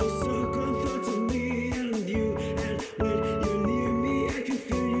 I'm still stuck on thoughts of me and you. And when you're near me, I can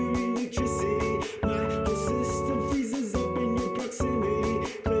feel your electricity. My whole system freezes up in your proximity.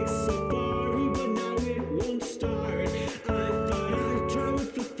 Click Safari, but now it won't start. I thought I'd try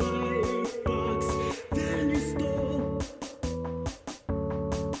with the Firefox. Then you stole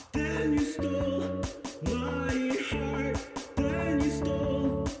my heart. Then you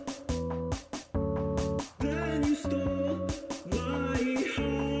stole my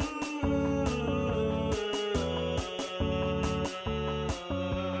heart.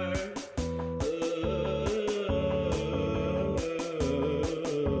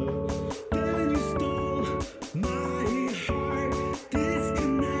 Then you stole my heart,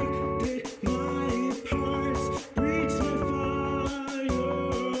 disconnected my parts, breached my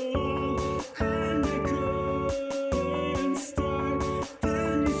firewall, and I couldn't start.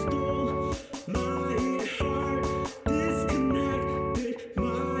 Then you stole my heart, disconnected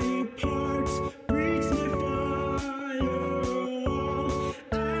my parts, breached my firewall,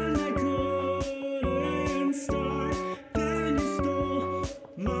 and I couldn't start. Then you stole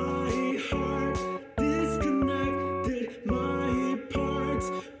my heart, disconnected my parts,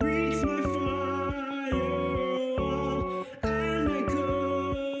 breached my firewall, and I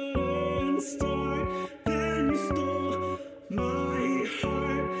couldn't start. Then you stole my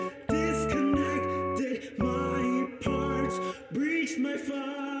heart, disconnected my parts, breached my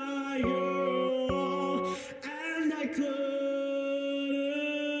firewall, and I couldn't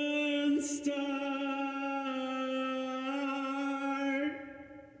start.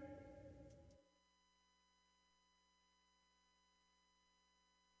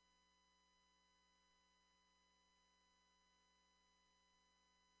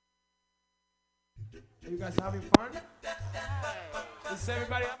 Are you guys having fun? Is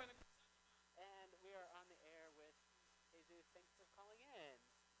everybody having And we are on the air with Jesus. Thanks for calling in.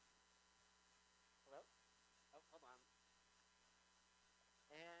 Hello? Oh, hold on.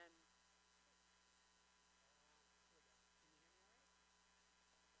 And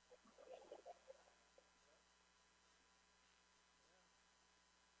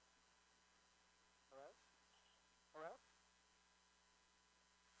hello? Hello?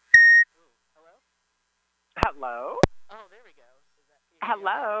 Ooh, hello? Hello? Oh, there we go. Is that,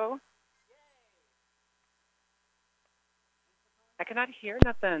 Hello? I cannot hear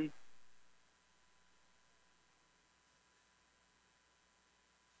nothing.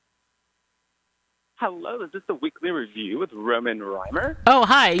 Hello, is this the weekly review with Roman Reimer? Oh,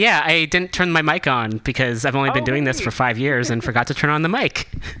 hi. Yeah, I didn't turn my mic on because I've only been doing this wait. for 5 years and forgot to turn on the mic.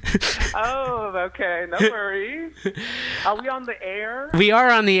 Oh, okay, no worries. Are we on the air? We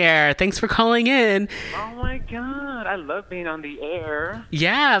are on the air. Thanks for calling in. Oh my god, I love being on the air.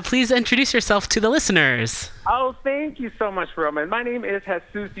 Yeah, please introduce yourself to the listeners. Oh, thank you so much, Roman. My name is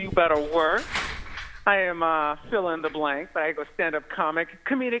Jesus You Better Work. I am fill in the blank, but I go stand-up comic,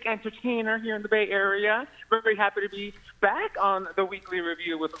 comedic entertainer here in the Bay Area. Very happy to be back on the Weekly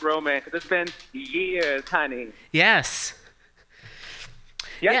Review with Roman. It's been years, honey. Yes.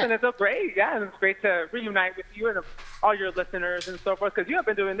 Yes, Yeah. and it's so great. Yeah, and it's great to reunite with you and all your listeners and so forth, because you have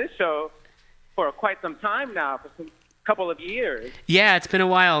been doing this show for quite some time now, for some couple of years. Yeah, it's been a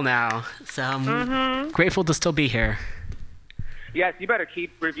while now, so I'm grateful to still be here. Yes, you better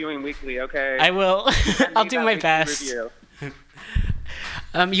keep reviewing weekly, okay? I will. I'll do my Weekly best. review.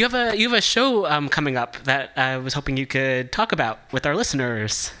 You have a show coming up that I was hoping you could talk about with our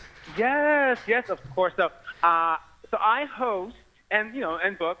listeners. Yes, of course. So I host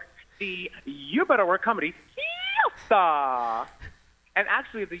and book the You Better Work Comedy Fiesta, and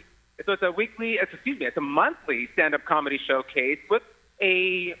actually it's a monthly stand-up comedy showcase with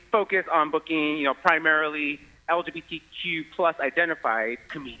a focus on booking primarily LGBTQ plus identified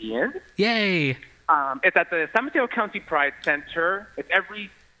comedians. Yay! It's at the San Mateo County Pride Center. It's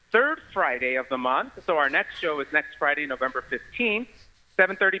every third Friday of the month. So our next show is next Friday, November 15th,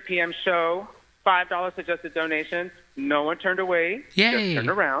 7:30 p.m. show, $5 suggested donation. No one turned away. Yay! Just turn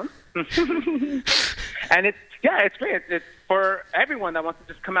around. And it's great. It's for everyone that wants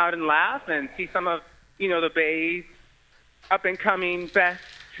to just come out and laugh and see some of the Bay's up and coming best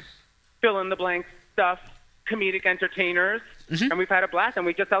fill in the blank stuff comedic entertainers. And we've had a blast. And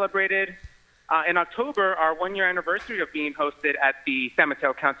we just celebrated in October our 1-year anniversary of being hosted at the San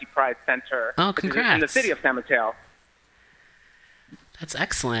Mateo County Pride Center. Oh, which is congrats! in the city of San Mateo. That's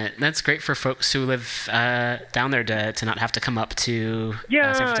excellent. That's great for folks who live down there to not have to come up to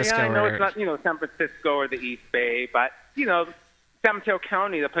San Francisco. Yeah, I know it's not San Francisco or the East Bay, but San Mateo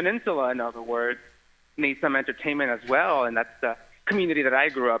County, the peninsula, in other words, needs some entertainment as well, and that's the community that I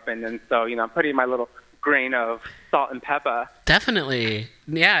grew up in, and so I'm putting my little grain of salt and pepper. Definitely,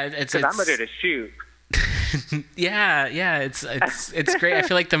 yeah. It's I'm ready to shoot. Yeah, it's great. I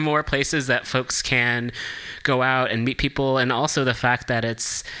feel like the more places that folks can go out and meet people, and also the fact that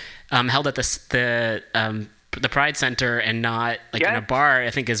it's held at the Pride Center and not like in a bar,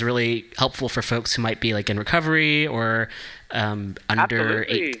 I think is really helpful for folks who might be like in recovery or under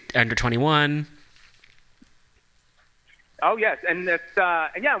 21. Oh yes, and it's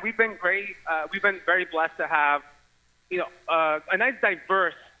we've been great. We've been very blessed to have a nice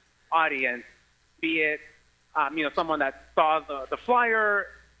diverse audience, be it someone that saw the flyer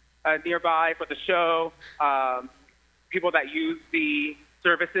nearby for the show, people that use the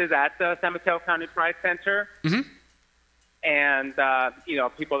services at the San Mateo County Pride Center, and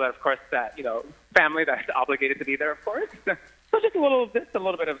people that, of course, that family that's obligated to be there, of course. So just a little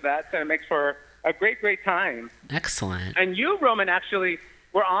bit of that makes for a great time. Excellent. And you, Roman, actually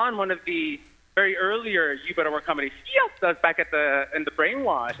were on one of the very earlier You Better Work Comedy Fiestas back in the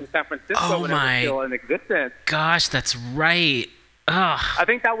Brainwash in San Francisco when it was still in existence. Gosh, that's right. Ugh. I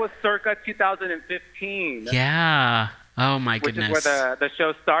think that was circa 2015. Yeah. Oh my goodness. Which is where the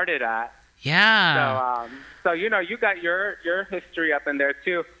show started at. Yeah. So you got your history up in there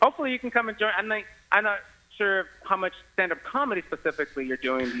too. Hopefully you can come and join. I'm not sure how much stand-up comedy specifically you're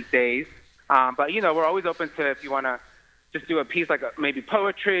doing these days, but we're always open to if you want to just do a piece like maybe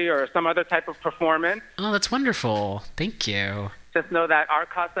poetry or some other type of performance. Oh, that's wonderful. Thank you. Just know that our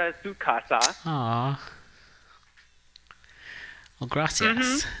casa is tu casa. Aw. Well,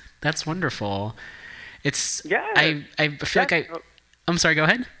 gracias. That's wonderful. It's I feel like I'm sorry, go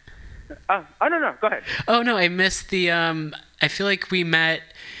ahead. Oh no, go ahead. Oh no, I missed the I feel like we met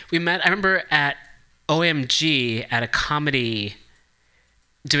I remember at OMG at a comedy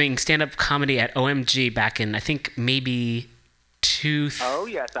doing stand-up comedy at OMG back in I think maybe Oh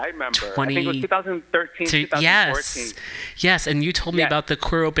yes, I remember. I think it was 2013, 2014. Yes, and you told me about the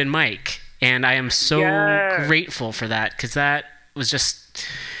queer open mic, and I am so grateful for that because that was just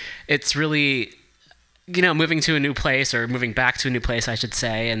it's really moving to a new place or moving back to a new place, I should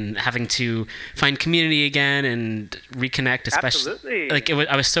say, and having to find community again and reconnect, especially. Absolutely.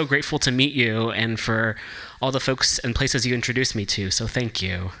 I was so grateful to meet you and for all the folks and places you introduced me to. So thank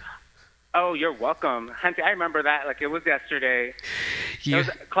you. Oh, you're welcome. Hansi, I remember that like it was yesterday. It was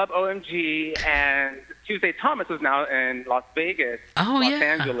Club OMG, and Tuesday Thomas was now in Las Vegas, Los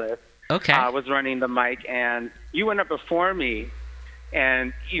Angeles. Okay. Was running the mic, and you went up before me.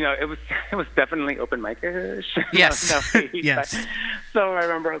 And it was definitely open mic-ish. Yes. Yes. So I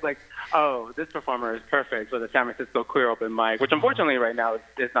remember I was like, oh, this performer is perfect for the San Francisco Queer Open Mic, which unfortunately right now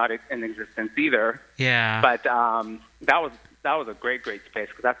is not in existence either. Yeah. But that was a great space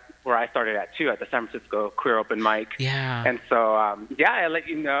because that's where I started at too, at the San Francisco Queer Open Mic. Yeah. And so I let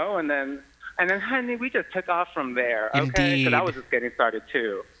you know, and then honey, we just took off from there. Okay. Indeed. Because I was just getting started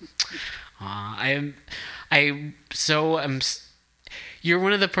too. You're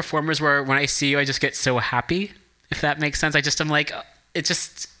one of the performers where when I see you, I just get so happy, if that makes sense. I'm like,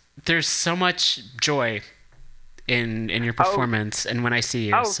 there's so much joy in your performance and when I see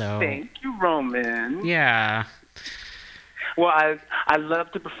you. So thank you, Roman. yeah. Well, I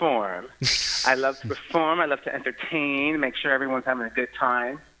love to perform. I love to perform. I love to entertain, make sure everyone's having a good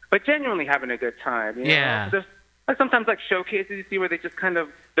time, but genuinely having a good time. You know? There's like sometimes like showcases you see where they just kind of,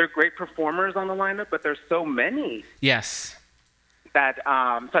 they're great performers on the lineup, but there's so many. Yes. That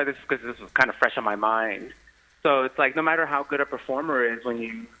sorry, this is because this was kind of fresh on my mind. So it's like no matter how good a performer is, when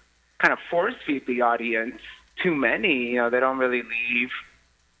you kind of force feed the audience too many, they don't really leave.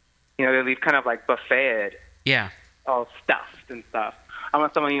 They leave kind of like buffeted. Yeah. All stuffed and stuff. I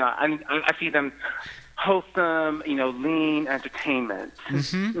want someone, I feed them wholesome, lean entertainment.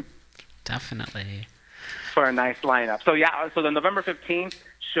 Mm-hmm. Definitely. For a nice lineup. So so the November 15th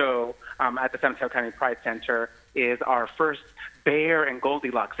show at the San Mateo County Pride Center is our first Bear and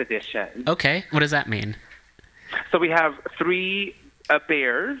Goldilocks edition. Okay, what does that mean? So we have 3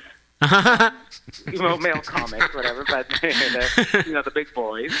 bears, male comics, whatever, but the big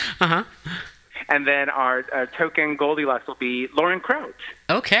boys. Uh-huh. And then our token Goldilocks will be Lauren Crout.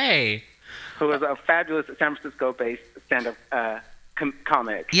 Okay. Who is a fabulous San Francisco-based stand-up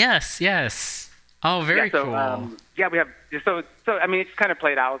comic. Yes. Oh, very cool. We have so. I mean, it's kind of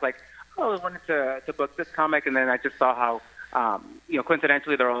played out. I was like, I wanted to book this comic, and then I just saw how,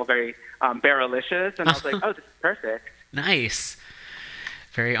 coincidentally, they're all very bearalicious, and I was like, oh, this is perfect. Nice.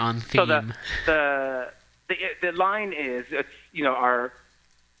 Very on theme. So the line is, it's our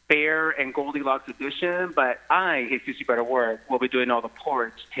Bear and Goldilocks edition, but I, Jesus, you better work, will be doing all the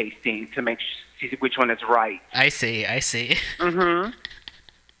porridge tasting to see which one is right. I see. Mm-hmm.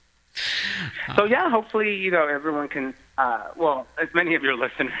 So hopefully, everyone can, as many of your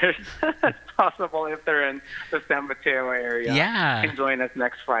listeners as possible, if they're in the San Mateo area, can join us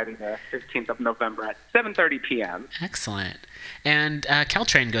next Friday, the 15th of November at 7:30 p.m. Excellent. And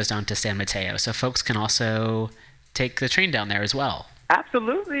Caltrain goes down to San Mateo, so folks can also take the train down there as well.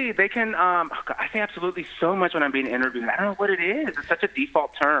 Absolutely. They can, I say absolutely so much when I'm being interviewed. I don't know what it is. It's such a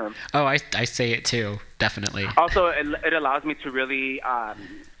default term. Oh, I say it too, definitely. Also, it allows me to really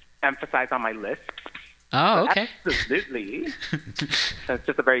emphasize on my list. Oh, okay. Absolutely. So it's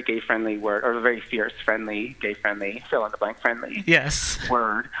just a very gay-friendly word, or a very fierce-friendly, gay-friendly, fill-in-the-blank-friendly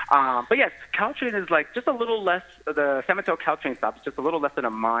word. But yes, Caltrain is like just a little less, the San Mateo Caltrain stop is just a little less than a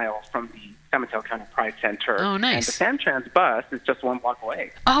mile from the San Mateo County Pride Center. Oh, nice. And the SamTrans bus is just 1 block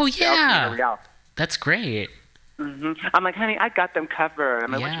away. Oh, yeah. That's great. Mm-hmm. I'm like, honey, I got them covered.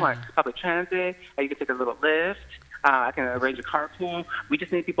 I'm like, what you want? Public transit? Or you can take a little lift? I can arrange a carpool. We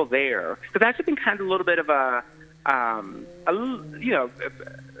just need people there. Because that's actually been kind of a little bit of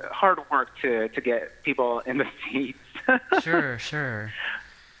hard work to get people in the seats. Sure.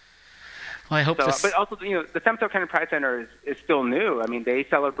 Well, I hope this... But also, the San Mateo County Pride Center is still new. I mean, they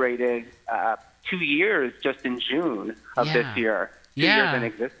celebrated 2 years just in June of this year. 2 years in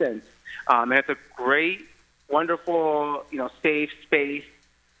existence. And it's a great, wonderful, safe space.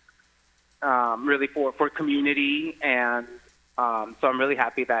 Really for community, and so I'm really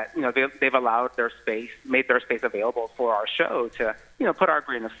happy that they've allowed their space, made their space available for our show to put our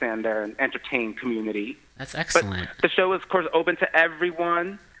grain of sand there and entertain community. That's excellent. But the show is of course open to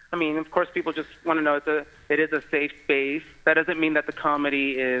everyone. I mean, of course, people just want to know it is a safe space. That doesn't mean that the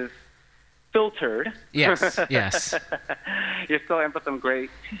comedy is filtered. Yes. You're still in for some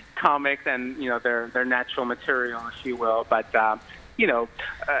great comics and their natural material, if you will, but.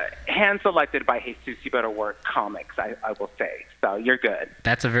 Hand-selected by Jesus, you better work comics, I will say. So you're good.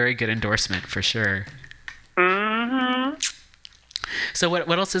 That's a very good endorsement for sure. Mm-hmm. So what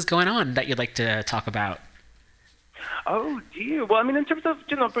else is going on that you'd like to talk about? Oh, dear. Well, I mean, in terms of,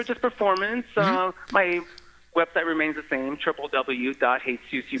 just performance, my website remains the same,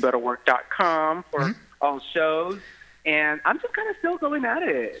 www.jesusyouBetterWork.com for all shows. And I'm just kind of still going at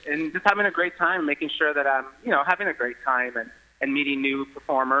it and just having a great time, making sure that I'm, having a great time and meeting new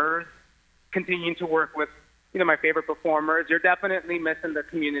performers, continuing to work with, my favorite performers. You're definitely missing the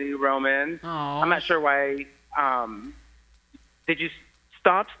community, Roman. Aww. I'm not sure why. Did you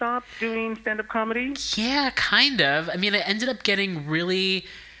stop doing stand-up comedy? Yeah, kind of. I mean, I ended up getting really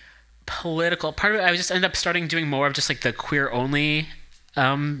political. Part of it, I just ended up starting doing more of just like the queer-only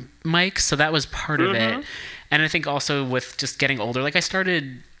mics, so that was part of it. And I think also with just getting older, like I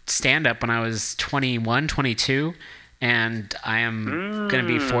started stand-up when I was 21, 22, and I am going to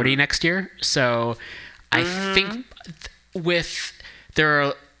be 40 next year. So I think let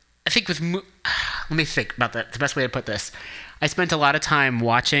me think about that. The best way to put this. I spent a lot of time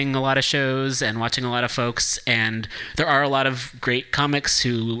watching a lot of shows and watching a lot of folks, and there are a lot of great comics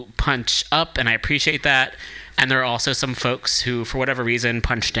who punch up, and I appreciate that. And there are also some folks who, for whatever reason,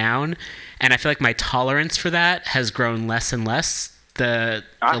 punch down. And I feel like my tolerance for that has grown less and less the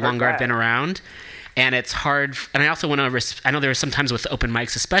longer I've been around. And it's hard. And I also want to, I know there are sometimes with open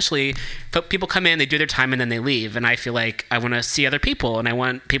mics, especially, people come in, they do their time, and then they leave. And I feel like I want to see other people, and I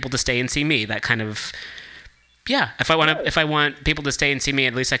want people to stay and see me. That kind of, if I want people to stay and see me,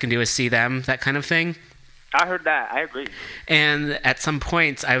 at least I can do is see them, that kind of thing. I heard that. I agree. And at some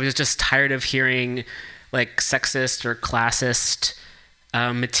points, I was just tired of hearing like sexist or classist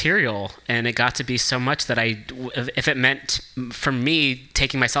material, and it got to be so much that if it meant for me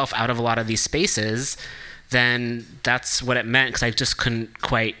taking myself out of a lot of these spaces, then that's what it meant, because I just couldn't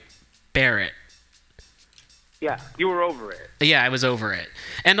quite bear it. Yeah, you were over it. Yeah, I was over it.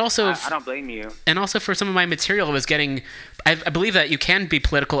 And also, I don't blame you. And also for some of my material, I was getting, I believe that you can be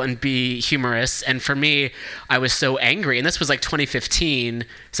political and be humorous. And for me, I was so angry. And this was like 2015.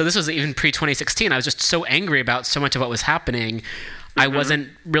 So this was even pre-2016. I was just so angry about so much of what was happening. I wasn't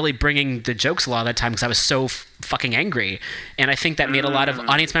really bringing the jokes a lot of the time because I was so fucking angry. And I think that made a lot of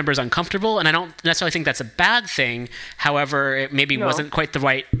audience members uncomfortable. And I don't necessarily think that's a bad thing. However, it maybe wasn't quite the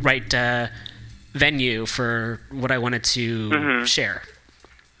right venue for what I wanted to share.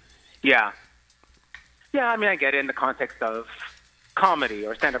 Yeah. Yeah, I mean, I get it in the context of comedy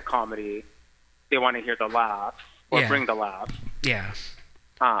or stand-up comedy. They want to hear the laughs or bring the laughs. Yeah.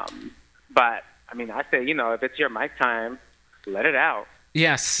 But, I mean, I say, if it's your mic time, let it out.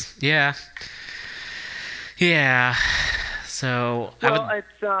 Yes. Yeah. Yeah. So, it's,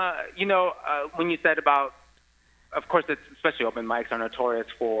 when you said about, of course, it's especially open mics are notorious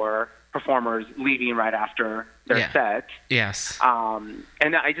for performers leaving right after their set. Yes.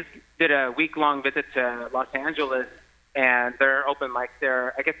 And I just did a week-long visit to Los Angeles, and their open mics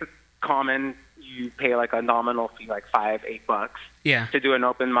there, I guess it's common, you pay like a nominal fee, like $5-8 to do an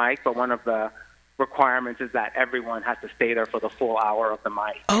open mic, but one of the requirements is that everyone has to stay there for the full hour of the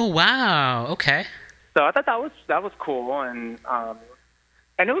mic. Oh, wow. Okay. So I thought that was cool, and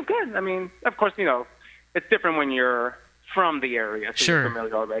it was good. I mean, of course, it's different when you're from the area, so you're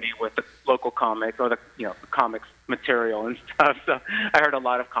familiar already with the local comics or the comics material and stuff. So I heard a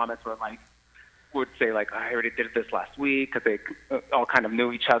lot of comics would say like, I already did this last week, because they all kind of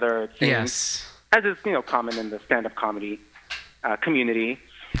knew each other. It seems, yes. As is common in the stand-up comedy community.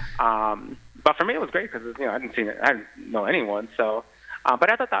 But for me, it was great because I didn't know anyone. So, but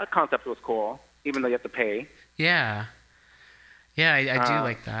I thought that concept was cool, even though you have to pay. Yeah. Yeah, I do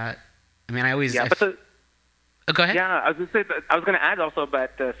like that. I mean, I always. Yeah, go ahead. Yeah, I was going to add also,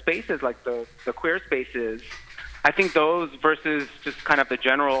 but the spaces, like the queer spaces, I think those versus just kind of the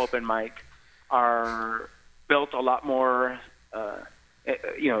general open mic are built a lot more, are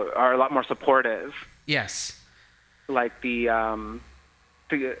a lot more supportive. Yes. Like what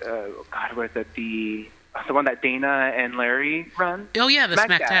is it? The one that Dana and Larry run? Oh, yeah, the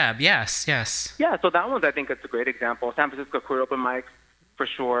Smack Dab. Yes. Yeah, so that one, I think it's a great example. San Francisco queer open mic, for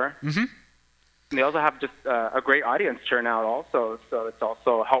sure. Mm-hmm. And they also have just a great audience turnout also, so it's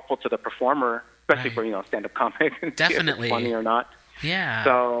also helpful to the performer, especially for, stand-up comic. Definitely. If it's funny or not. Yeah.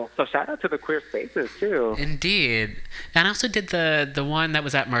 So shout out to the queer spaces, too. Indeed. And I also did the one that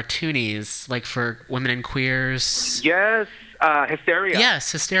was at Martuni's, like for women and queers. Yes, Hysteria.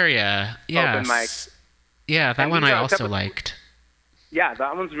 Yes, Hysteria. Yes. Open mic. Yeah, that one I also liked. Yeah,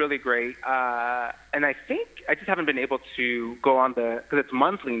 that one's really great. And I think I just haven't been able to go on because it's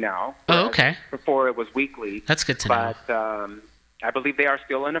monthly now. Oh, okay. Before it was weekly. That's good to know. But I believe they are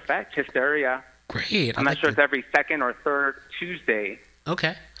still in effect, Hysteria. Great. I'm not sure it's every second or third Tuesday.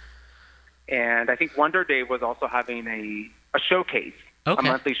 Okay. And I think Wonder Day was also having a showcase, a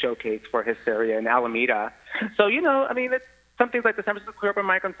monthly showcase for Hysteria in Alameda. So, I mean, it's something like the San Francisco Queer Open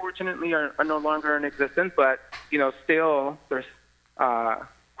Mic, unfortunately, are no longer in existence. But, still there's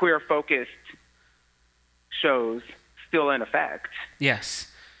queer-focused shows still in effect. Yes.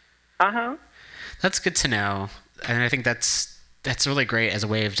 Uh-huh. That's good to know. And I think that's really great as a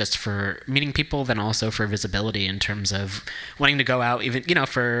way of just for meeting people, then also for visibility in terms of wanting to go out, even,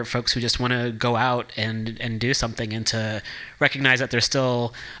 for folks who just want to go out and do something, and to recognize that there's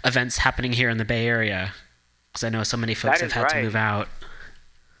still events happening here in the Bay Area. Because I know so many folks have had to move out.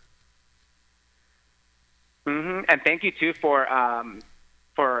 Mm-hmm. And thank you, too, for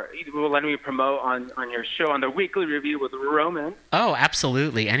letting me promote on your show, on the Weekly Review with Roman. Oh,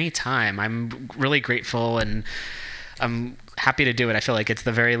 absolutely. Anytime. I'm really grateful, and I'm happy to do it. I feel like it's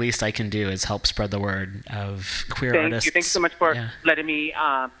the very least I can do is help spread the word of queer artists. Thanks so much for letting me,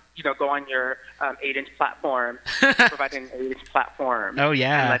 go on your 8-inch platform, providing an 8-inch platform. Oh,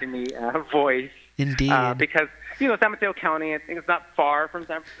 yeah. And letting me voice. Indeed. Because, San Mateo County, I think it's not far from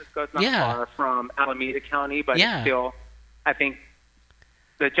San Francisco. It's not far from Alameda County, but it's still, I think,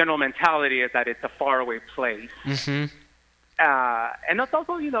 the general mentality is that it's a faraway place. Mm-hmm. And it's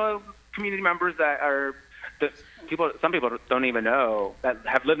also, community members that are some people don't even know that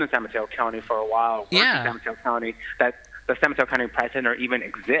have lived in San Mateo County for a while, worked in San Mateo County, that the San Mateo County Pride Center even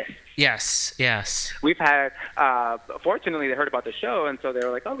exists. Yes. We've had, fortunately, they heard about the show, and so they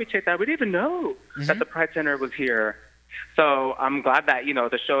were like, oh, we checked that. We didn't even know that the Pride Center was here. So I'm glad that,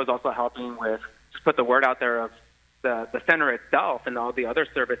 the show is also helping with just put the word out there of the center itself and all the other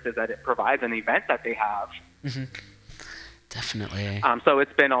services that it provides and the events that they have. Mm-hmm. Definitely. So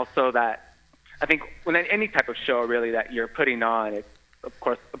it's been also that, I think, when any type of show really that you're putting on, it's, of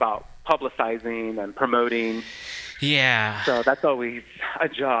course, about publicizing and promoting. Yeah. So that's always a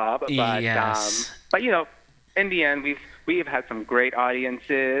job. But, yes. But in the end, we've had some great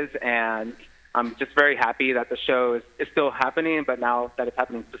audiences, and I'm just very happy that the show is still happening, but now that it's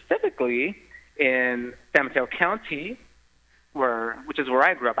happening specifically in San Mateo County, which is where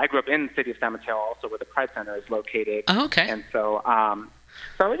I grew up. I grew up in the city of San Mateo, also where the Pride Center is located. Oh, okay. And so,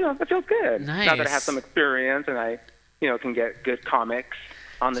 it feels good. Nice. Now that I have some experience and I, can get good comics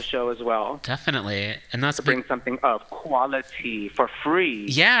on the show as well. Definitely. And that's to bring something of quality for free.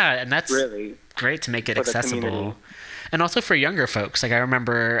 Yeah, and that's really great to make it accessible. And also for younger folks. Like I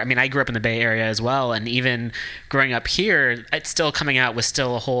remember, I grew up in the Bay Area as well, and even growing up here, it's still coming out was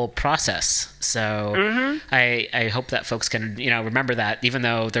still a whole process. So I hope that folks can, remember that even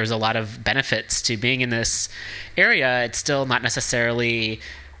though there's a lot of benefits to being in this area, it's still not necessarily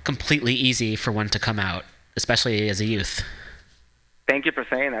completely easy for one to come out, especially as a youth. Thank you for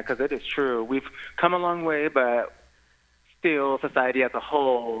saying that, because it is true. We've come a long way, but still society as a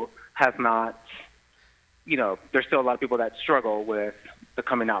whole has not, there's still a lot of people that struggle with the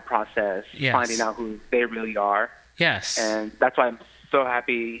coming out process, finding out who they really are. Yes. And that's why I'm so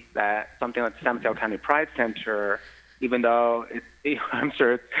happy that something like the San Mateo County Pride Center, even though I'm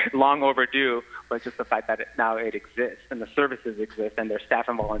sure it's long overdue, but just the fact that now it exists and the services exist and their staff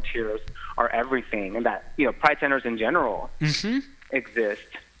and volunteers are everything, and that Pride Centers in general exist.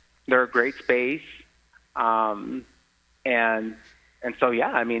 They're a great space, and so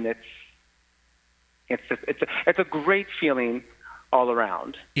it's a great feeling all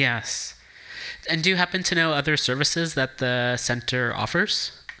around. Yes. And do you happen to know other services that the center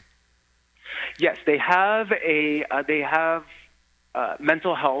offers? Yes, they have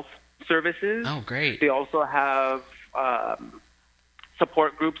mental health services. Oh, great. They also have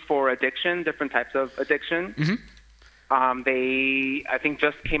support groups for addiction, different types of addiction. They, I think,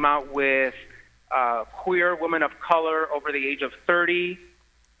 just came out with queer women of color over the age of 30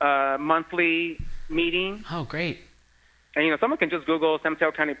 monthly meeting. Oh, great. And, someone can just Google San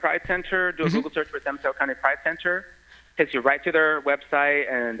Mateo County Pride Center, do a Google search for San Mateo County Pride Center, takes you right to their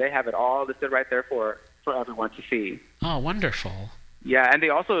website, and they have it all listed right there for everyone to see. Oh, wonderful. Yeah, and they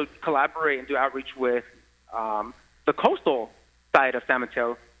also collaborate and do outreach with the coastal side of San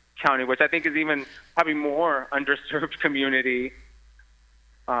Mateo County, which I think is even probably more underserved community,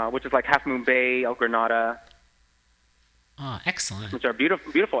 which is like Half Moon Bay, El Granada. Oh, excellent. Which are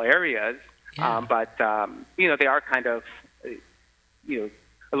beautiful, beautiful areas. Yeah. But they are kind of,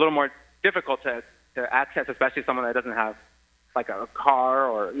 a little more difficult to access, especially someone that doesn't have like a car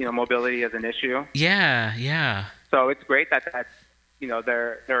or, mobility as an issue. Yeah, yeah. So it's great that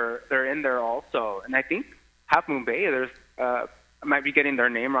they're in there also. And I think Half Moon Bay, I might be getting their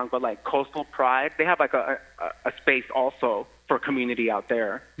name wrong, but like Coastal Pride, they have like a space also for community out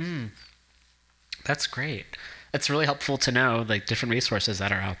there. That's great. It's really helpful to know like different resources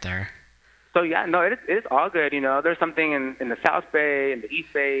that are out there. So yeah, no, it is all good. There's something in the South Bay, in the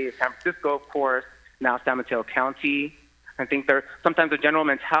East Bay, San Francisco, of course, now San Mateo County. I think sometimes the general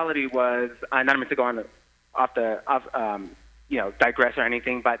mentality was, not meant to go on digress or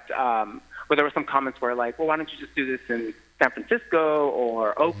anything, but where there were some comments where like, well, why don't you just do this in San Francisco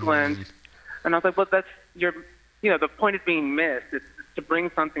or Oakland? And I was like, well, that's the point is being missed. It's to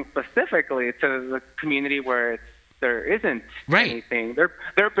bring something specifically to the community where there isn't anything. There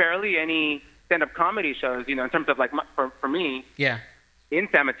are barely any stand-up comedy shows, in terms of like for me. Yeah. In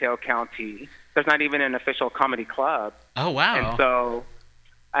San Mateo County, there's not even an official comedy club. Oh, wow. And so,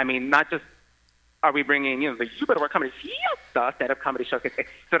 not just are we bringing, the You Better Work Comedy Fiesta stand-up comedy showcase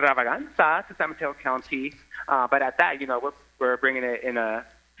extravaganza to San Mateo County, but at that, we're bringing it in a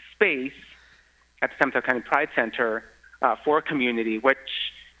space at the San Mateo County Pride Center for community, which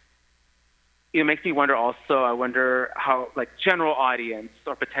it makes me wonder also, I wonder how like general audience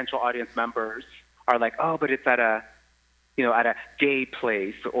or potential audience members are like, oh, but it's at a gay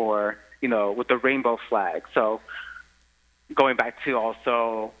place or, with the rainbow flag. So going back to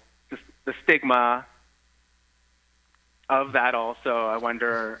also the stigma of that also, I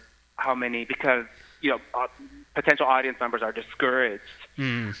wonder how many, because, potential audience members are discouraged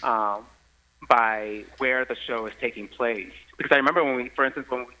by where the show is taking place. Because I remember for instance,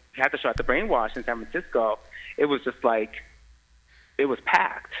 when we had the show at the Brainwash in San Francisco, it was just like, it was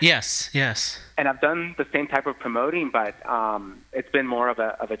packed. Yes. And I've done the same type of promoting, but it's been more of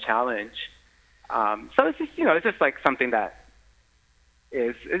a challenge. So it's just, it's just like something that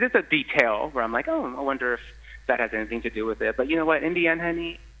it's just a detail where I'm like, oh, I wonder if that has anything to do with it. But you know what? In the end,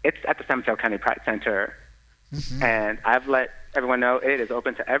 honey, it's at the San Mateo County Pride Center. Mm-hmm. And I've let everyone know it is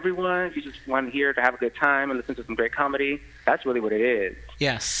open to everyone. If you just want here to have a good time and listen to some great comedy, that's really what it is.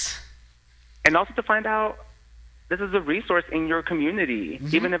 Yes. And also to find out this is a resource in your community,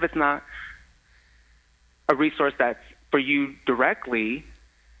 even if it's not a resource that's for you directly.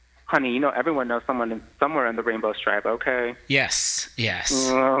 Honey, everyone knows someone somewhere in the Rainbow Stripe. Okay. Yes.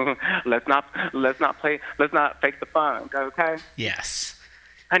 Let's not fake the funk. Okay. Yes.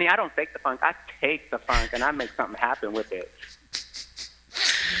 Honey, I don't fake the funk. I take the funk and I make something happen with it.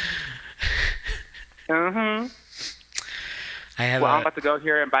 I'm about to go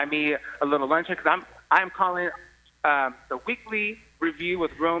here and buy me a little lunch because I'm calling the weekly review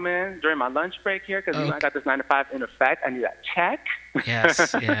with Roman during my lunch break here because I got this 9 to 5 in effect. I need that check.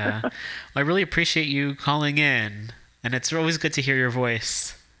 Yes, yeah. Well, I really appreciate you calling in, and it's always good to hear your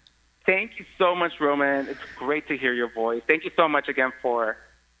voice. Thank you so much, Roman. It's great to hear your voice. Thank you so much again for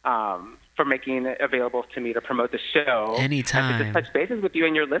making it available to me to promote the show. Anytime. And to just touch bases with you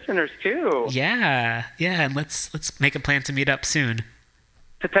and your listeners too. Yeah, and let's make a plan to meet up soon.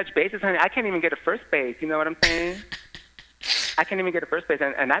 To touch bases, honey, I can't even get a first base. You know what I'm saying? I can't even get a first base,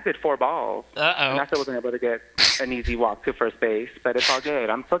 and I did 4 balls. Uh-oh. And I still wasn't able to get an easy walk to first base, but it's all good.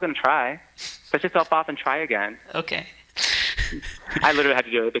 I'm still going to try. Touch yourself off and try again. Okay. I literally had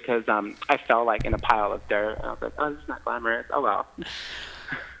to do it because I fell like in a pile of dirt, and I was like, oh, this is not glamorous. Oh, well.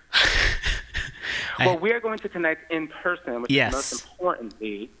 Well, we are going to tonight's in person, which is most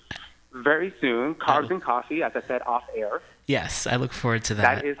importantly, very soon, Carbs and Coffee, as I said, off air. Yes, I look forward to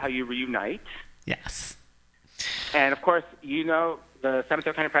that. That is how you reunite. Yes. And, of course, the San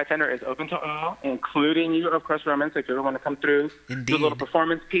Mateo County Pride Center is open to all, including you, of course, Roman. So if you ever want to come through, do a little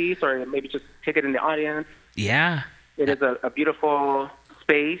performance piece or maybe just take it in the audience. Yeah. It is a beautiful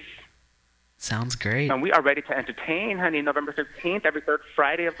space. Sounds great. And we are ready to entertain, honey, November 15th, every third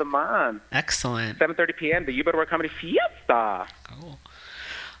Friday of the month. Excellent. 7:30 p.m., the You Better Work Comedy Fiesta. Cool.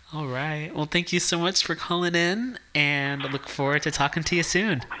 All right. Well, thank you so much for calling in, and I look forward to talking to you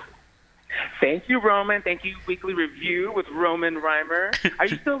soon. Thank you, Roman. Thank you, Weekly Review with Roman Reimer. Are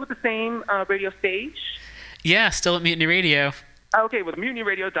you still with the same radio stage? Yeah, still at Mutiny Radio. Okay, with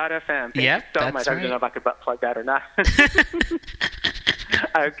MutinyRadio.fm. Thank you so much. Right. I don't know if I could butt plug that or not.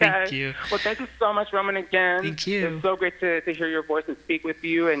 Okay. Thank you. Well, thank you so much, Roman, again. Thank you. It's so great to hear your voice and speak with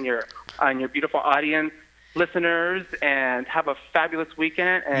you and your beautiful audience, listeners, and have a fabulous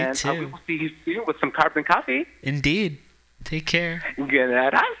weekend. And we will see you soon with some Carbs and Coffee. Indeed. Take care.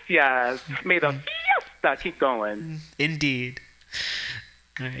 Gracias. May the fiesta keep going. Indeed.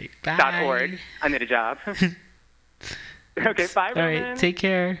 All right. Bye. .org. I need a job. Okay, bye, Roman. All right. Take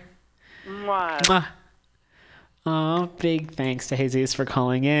care. Mwah. Mwah. Oh, big thanks to Jesus for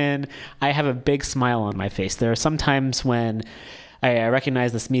calling in. I have a big smile on my face. There are some times when I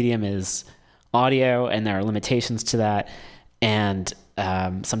recognize this medium is audio and there are limitations to that. And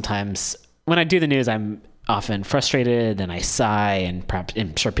sometimes when I do the news, I'm often frustrated and I sigh, and perhaps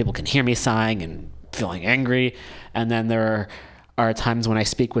I'm sure people can hear me sighing and feeling angry. And then there are times when I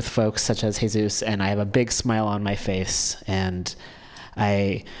speak with folks such as Jesus and I have a big smile on my face, and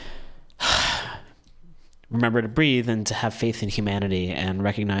I remember to breathe and to have faith in humanity and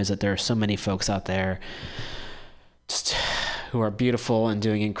recognize that there are so many folks out there just who are beautiful and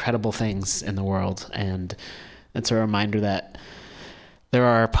doing incredible things in the world. And it's a reminder that there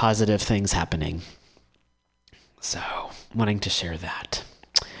are positive things happening. So, wanting to share that.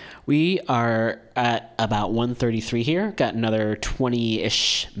 We are at about 1:33 here. Got another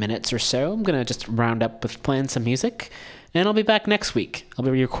 20-ish minutes or so. I'm going to just round up with playing some music. And I'll be back next week. I'll be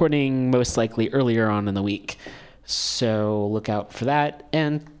recording most likely earlier on in the week. So look out for that.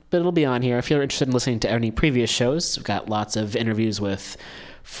 But it'll be on here. If you're interested in listening to any previous shows, we've got lots of interviews with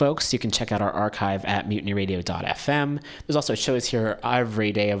folks. You can check out our archive at mutinyradio.fm. There's also shows here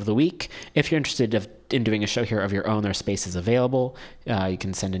every day of the week. If you're interested in doing a show here of your own, our space is available. You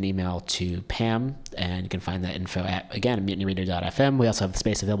can send an email to Pam, and you can find that info at, again, MutinyRadio.fm. We also have the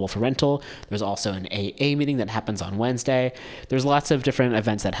space available for rental. There's also an AA meeting that happens on Wednesday. There's lots of different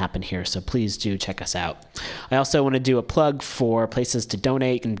events that happen here, so please do check us out. I also want to do a plug for places to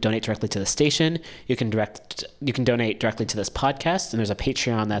donate. You can donate directly to the station. You can donate directly to this podcast, and there's a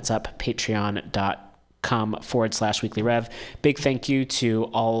Patreon that's up, patreon.com/weeklyrev. Big thank you to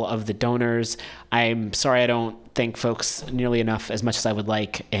all of the donors. I'm sorry I don't thank folks nearly enough, as much as I would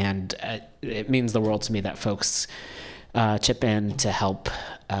like, and it means the world to me that folks chip in to help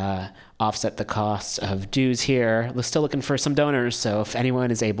offset the cost of dues here. We're still looking for some donors, so if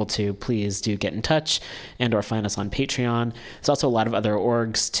anyone is able to, please do get in touch and or find us on Patreon. There's also a lot of other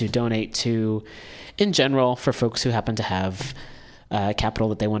orgs to donate to in general for folks who happen to have capital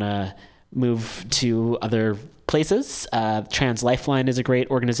that they want to move to other places. Trans Lifeline is a great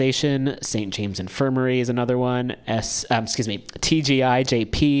organization. St. James Infirmary is another one.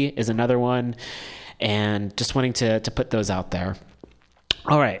 TGIJP is another one. And just wanting to put those out there.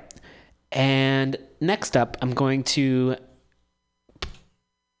 All right. And next up, I'm going to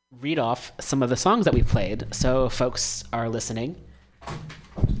read off some of the songs that we played. So folks are listening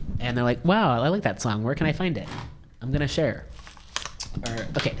and they're like, wow, I like that song. Where can I find it? I'm going to share.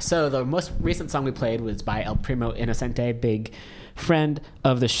 Okay, so the most recent song we played was by El Primo Inocente, big friend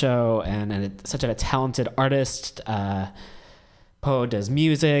of the show and such a talented artist. Poe does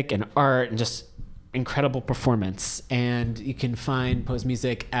music and art and just incredible performance. And you can find Poe's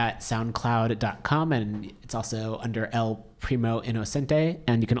music at soundcloud.com, and it's also under El Primo Inocente.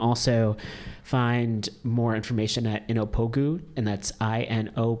 And you can also find more information at Inopogu, and that's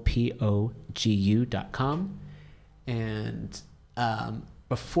INOPOGU.com. And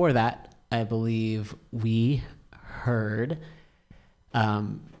before that, I believe we heard, I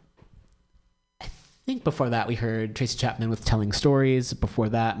think before that we heard Tracy Chapman with Telling Stories. Before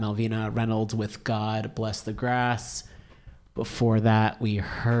that, Malvina Reynolds with God Bless the Grass. Before that, we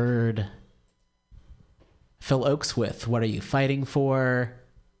heard Phil Oakes with What Are You Fighting For?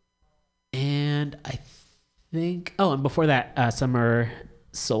 And I think, and before that, Summer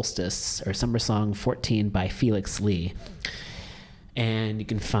Solstice, or Summer Song 14 by Felix Lee. And you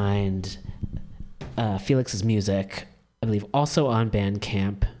can find Felix's music, I believe, also on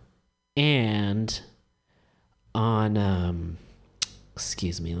Bandcamp and on,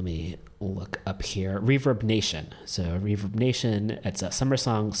 let me look up here, Reverb Nation. So Reverb Nation, it's a Summer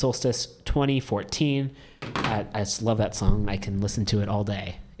Song Solstice 2014. I just love that song. I can listen to it all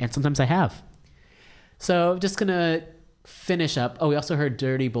day. And sometimes I have. So I'm just going to finish up. We also heard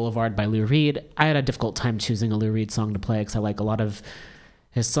Dirty Boulevard by Lou Reed. I had a difficult time choosing a Lou Reed song to play because I like a lot of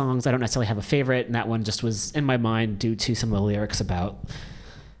his songs. I don't necessarily have a favorite, and that one just was in my mind due to some of the lyrics about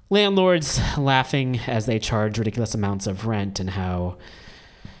landlords laughing as they charge ridiculous amounts of rent and how,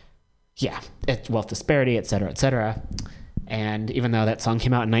 wealth disparity, et cetera, et cetera. And even though that song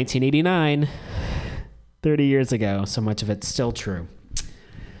came out in 1989, 30 years ago, so much of it's still true.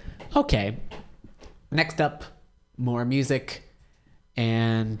 Okay, next up, more music,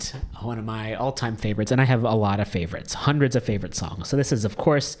 and one of my all-time favorites, and I have a lot of favorites, hundreds of favorite songs. So this is, of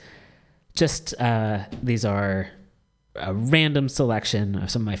course, just, these are a random selection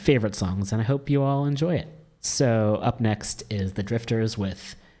of some of my favorite songs, and I hope you all enjoy it. So up next is The Drifters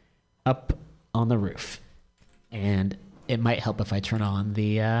with Up on the Roof. And it might help if I turn on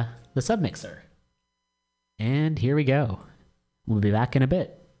the submixer. And here we go. We'll be back in a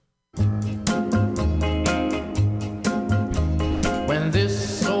bit. When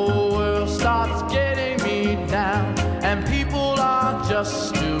this old world starts getting me down and people are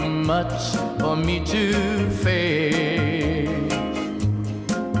just too much for me to face,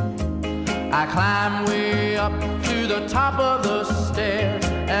 I climb way up to the top of the stairs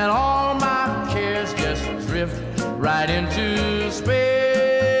and all my cares just drift right into space.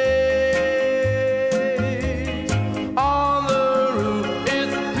 On the roof is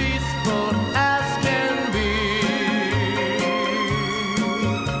peaceful as can be,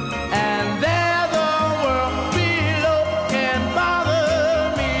 and there the world below can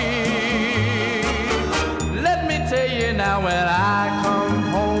bother me. Let me tell you now, when I come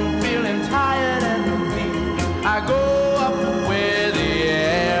home feeling tired and weak, I go up where the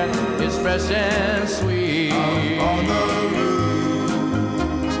air is fresh and sweet. On the roof,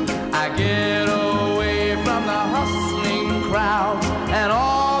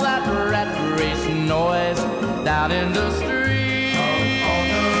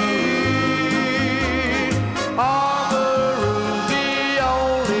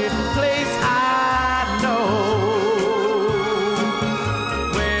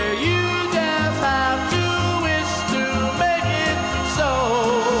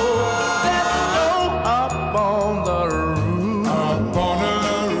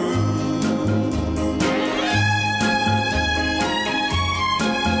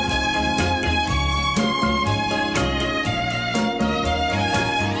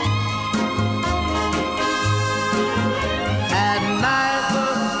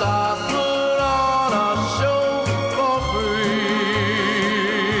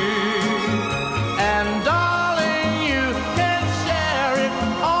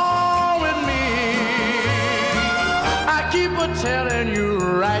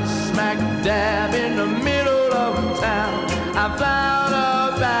 dab in the middle of town. I found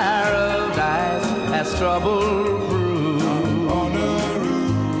a paradise that's trouble-proof.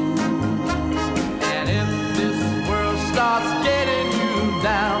 And if this world starts getting you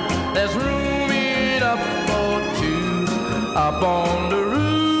down, there's room enough for two up on the roof.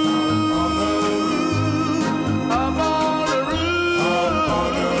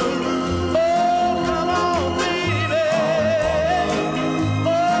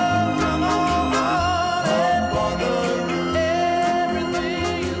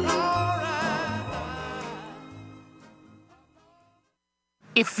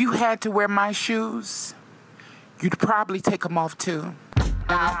 If you had to wear my shoes, you'd probably take them off too.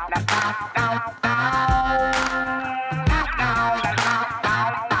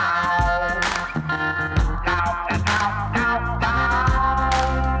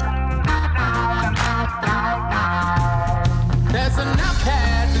 There's an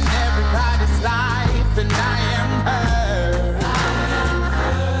outcast in everybody's life, and I am her.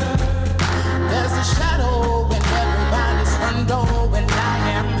 There's a shadow in everybody's front door, and I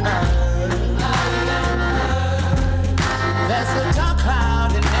am her. There's a dark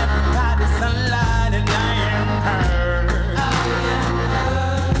cloud in everybody's sunlight, and I am her.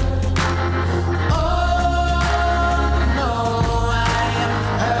 Oh, no, I am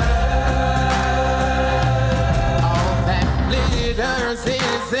her. All that glitters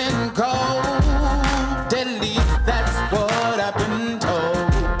isn't gold, at least that's what I've been told.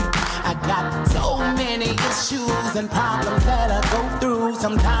 I got so many issues and problems that I go through.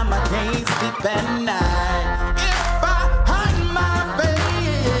 Sometimes I can't sleep at night. If I hide my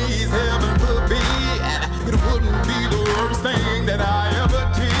face, heaven forbid, it wouldn't be the worst thing that I ever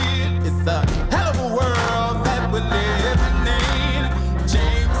did. It's a hell of a world that we're living in.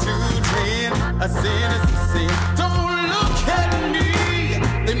 James 2:10, a sin is a sin. Don't look at me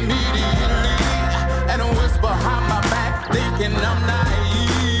immediately and whisper behind my back, thinking I'm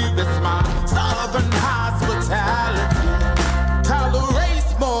naive. It's my southern hospitality. Tolerate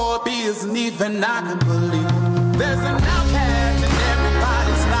more bills than even I can believe. There's an outcast in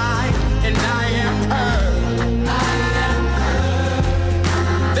everybody's life, and I am her.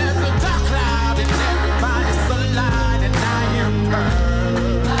 There's a dark cloud in everybody's sunlight, and I am her.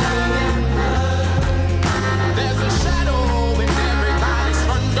 There's a shadow in everybody's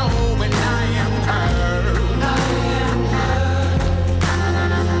front door, and I am her.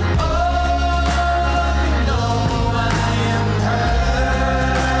 Oh, no, I am her.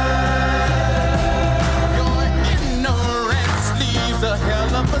 Your ignorance leaves a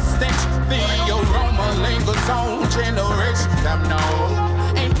hell of a stench. The aroma lingers on generations have known.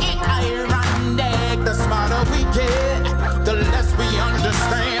 And it ironic, the smarter we get, the less we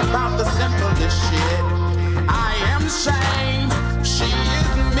understand about the simplest shit. I am shamed, she is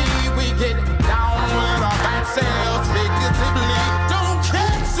me. We get down with our bad selves figuratively. Don't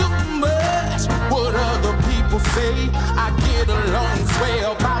care too much what other people say. I get along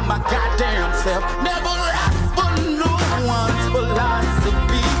swell by my goddamn self. Never ask for no one's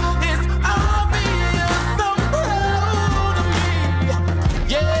philosophy. It's obvious I'm proud of me.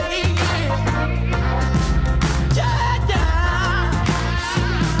 Yeah, yeah. Yeah, yeah.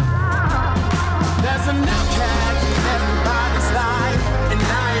 There's an outcast in everybody's life, and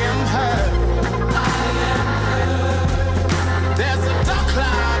I am her. There's a dark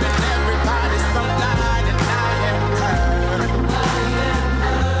cloud in everybody's sunlight, and I am her.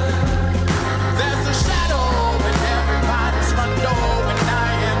 There's a shadow in everybody's front door, and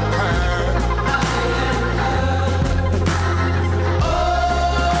I am her. Oh,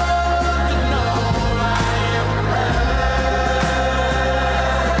 no, I am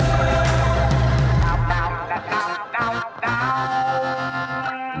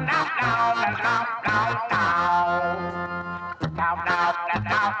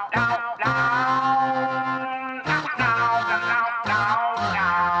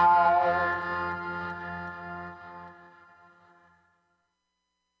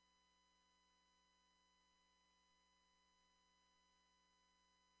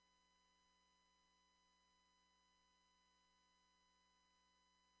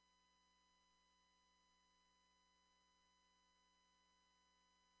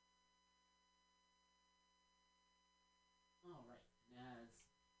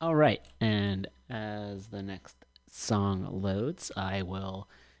All right, and as the next song loads, I will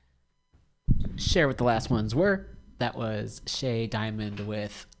share what the last ones were. That was Shay Diamond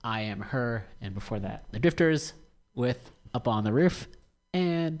with I Am Her, and before that, The Drifters with Up on the Roof.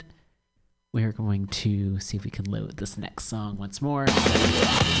 And we're going to see if we can load this next song once more.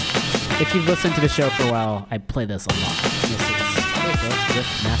 If you've listened to the show for a while, I play this a lot. This is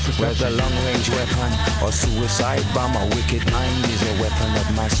Whether long-range weapon or suicide bomb, a wicked mind is a weapon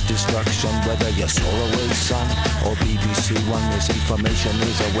of mass destruction. Whether you're Solarway Sun or BBC One, misinformation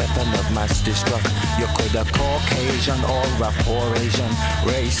is a weapon of mass destruction. You could have Caucasian or a poor Asian.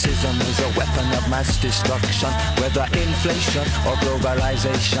 Racism is a weapon of mass destruction. Whether inflation or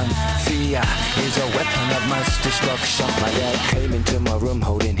globalization, fear is a weapon of mass destruction. My dad came into my room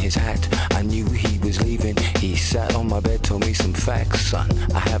holding his hat. I knew he was leaving. He sat on my bed, told me some facts, son.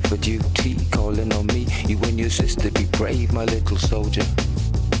 I have a duty calling on me. You and your sister, be brave, my little soldier.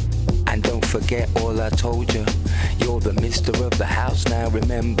 And don't forget all I told you. You're the mister of the house, now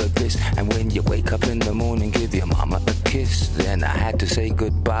remember this. And when you wake up in the morning, give your mama a kiss. Then I had to say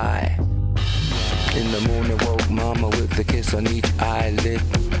goodbye. In the morning, woke mama with a kiss on each eyelid.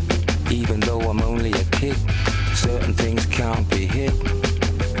 Even though I'm only a kid, certain things can't be hid.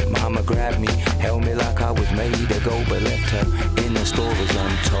 Mama grabbed me, held me like I was made to go, but left her in the stories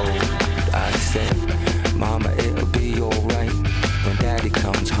untold. I said, Mama, it'll be alright when Daddy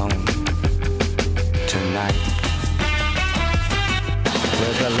comes home tonight.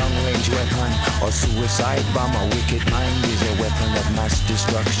 Whether long-range weapon or suicide bomb, a wicked mind is a weapon of mass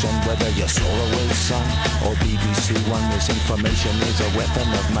destruction. Whether you're Solarway Sun or BBC One, misinformation is a weapon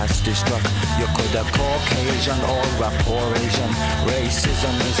of mass destruction. You could have Caucasian or a poor Asian.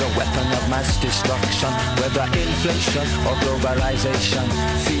 Racism is a weapon of mass destruction. Whether inflation or globalization,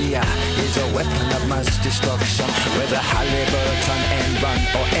 fear is a weapon of mass destruction. Whether Halliburton, Enron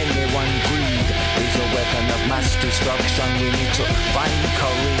or anyone, greed is a weapon of mass destruction. We need to find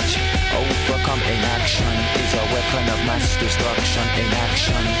courage, overcome inaction is a weapon of mass destruction.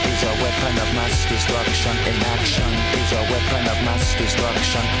 Inaction is a weapon of mass destruction. Inaction is a weapon of mass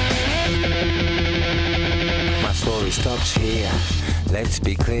destruction. My story stops here. Let's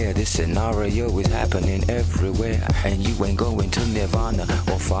be clear, this scenario is happening everywhere. And you ain't going to Nirvana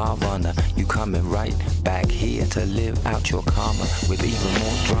or Farvana. You coming right back here to live out your karma with even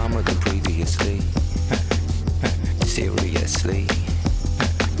more drama than previously. Seriously.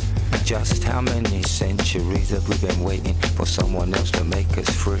 Just how many centuries have we been waiting for someone else to make us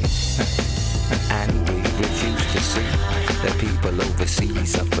free? And we refuse to see that people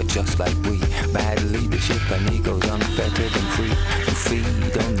overseas suffer just like we. Bad leadership and egos unfettered and free, who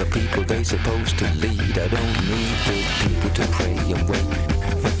feed on the people they supposed to lead. I don't need good people to pray and wait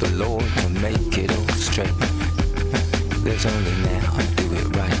for the Lord to make it all straight. There's only now, do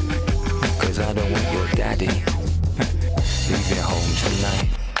it right, cause I don't want your daddy leaving home tonight.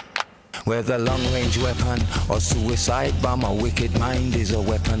 Whether long-range weapon or suicide bomb, a wicked mind is a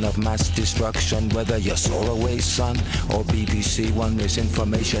weapon of mass destruction. Whether you're Solarway Sun or BBC One,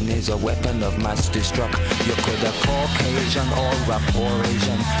 misinformation is a weapon of mass destruction. You could have Caucasian or a poor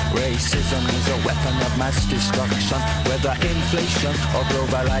Asian. Racism is a weapon of mass destruction. Whether inflation or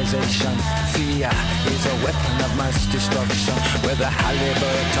globalization, fear is a weapon of mass destruction. Whether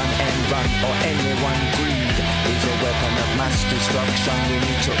Halliburton, Enron or anyone, greed is a weapon of mass destruction. We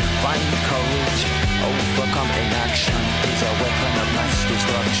need to find courage, overcome inaction is a weapon of mass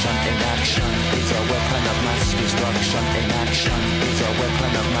destruction. Inaction is a weapon of mass destruction. Inaction is a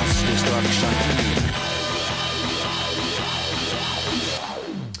weapon of mass destruction.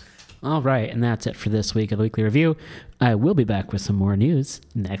 All right, and that's it for this week of the Weekly Review. I will be back with some more news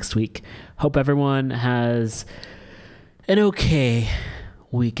next week. Hope everyone has an okay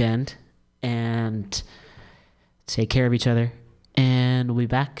weekend and take care of each other. And we'll be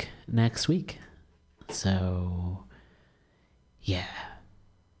back next week. So, yeah.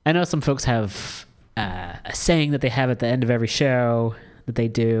 I know some folks have a saying that they have at the end of every show that they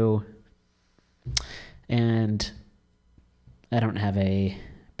do. And I don't have a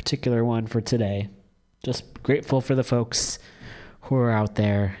particular one for today. Just grateful for the folks who are out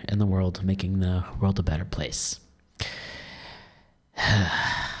there in the world making the world a better place.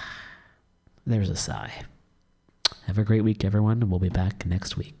 There's a sigh. Have a great week, everyone, and we'll be back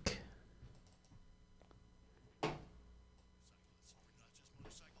next week.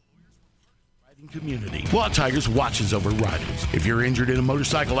 Community. Law Tigers watches over riders. If you're injured in a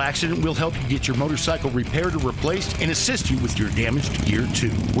motorcycle accident, we'll help you get your motorcycle repaired or replaced and assist you with your damaged gear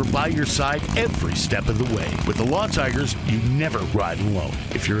too. We're by your side every step of the way. With the Law Tigers, you never ride alone.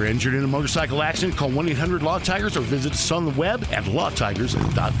 If you're injured in a motorcycle accident, call 1-800-LAW-TIGERS or visit us on the web at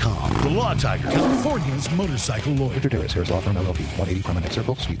lawtigers.com. The Law Tiger, California's motorcycle lawyer. Victor Terrace, Harris Law Firm, LLP, 180 Promenade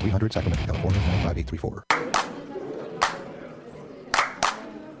Circle, Suite 300, Sacramento, California, 95834.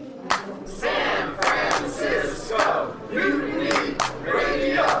 Mutiny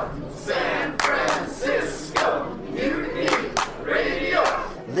Radio, San Francisco, Mutiny Radio.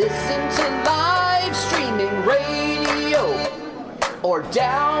 Listen to live streaming radio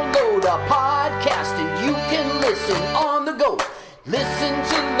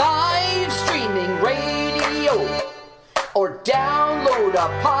Listen to live streaming radio or download a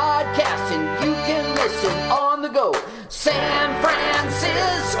podcast and you can listen on the go. San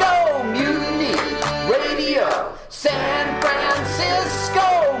Francisco Mutiny Radio. San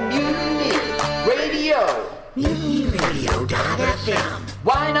Francisco Mutiny Radio. MutinyRadio.fm.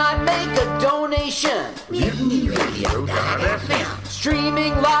 Why not make a donation? MutinyRadio.fm.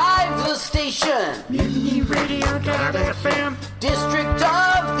 Streaming live the station. MutinyRadio.fm. District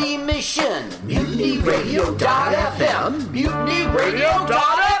of the Mission. MutinyRadio.fm.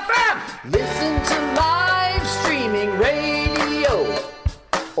 MutinyRadio.fm. Listen to live streaming radio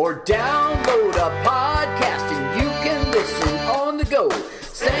or download a podcast and you can listen on the go.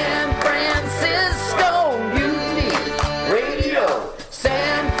 San Francisco Mutiny Radio.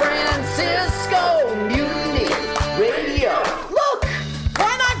 San Francisco Mutiny Radio. Look,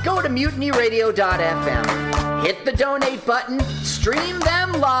 why not go to MutinyRadio.fm? Hit the donate button, stream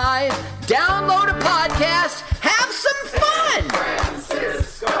them live, download a podcast, have some fun! San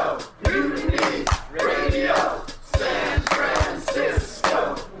Francisco Mutiny Radio. San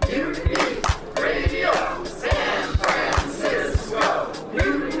Francisco Mutiny Radio. San Francisco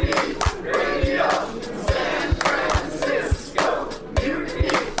Mutiny Radio. San Francisco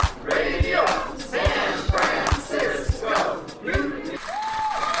Mutiny Radio. San Francisco Mutiny.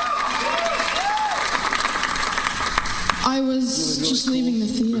 I was just leaving the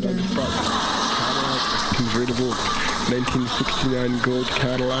theater. Convertible 1969 gold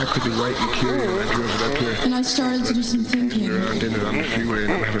Cadillac with the white interior. I drove it up here. And I started to do some thinking. Around in it on the freeway,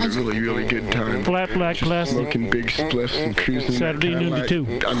 and I'm having a really, really good time. Flat black classic. Smoking big spliffs and cruising Saturday noon to 2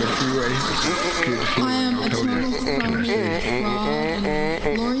 on the freeway. Good to see I am a total phony,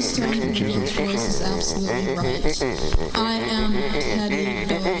 fraud. Laurie Stone's voice is absolutely right. I am petty,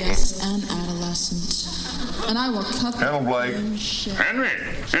 rebellious, and adolescent. And I will cut the Blake. Henry,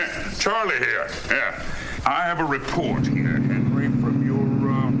 yeah, Charlie here. Yeah, I have a report here, Henry, from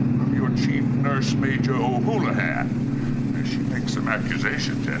your chief nurse, Major O'Houlihan. She makes some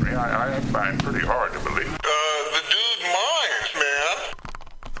accusations, Henry. I find pretty hard to believe. The dude minds, man.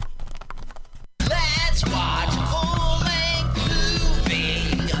 Let's watch a full-length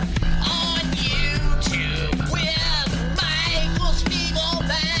movie on YouTube with Michael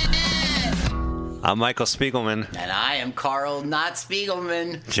Spiegelman. I'm Michael Spiegelman. And I am Carl, not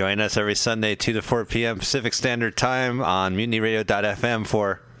Spiegelman. Join us every Sunday, 2 to 4 p.m. Pacific Standard Time on MutinyRadio.fm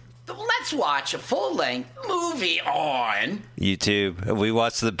for Let's watch a full-length movie on YouTube. We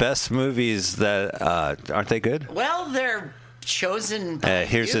watch the best movies that aren't they good? Well, they're chosen by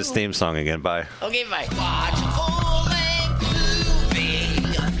Here's you. his theme song again. Bye. Okay, bye. Watch a full-length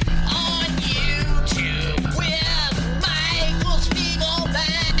movie on YouTube with Michael Spiegelman.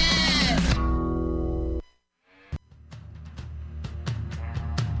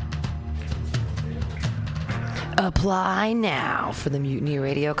 Apply now for the Mutiny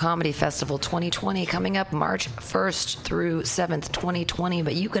Radio Comedy Festival 2020 coming up March 1st through 7th, 2020.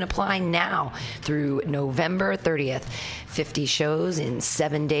 But you can apply now through November 30th. 50 shows in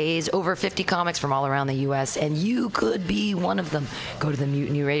 7 days, over 50 comics from all around the U.S., and you could be one of them. Go to the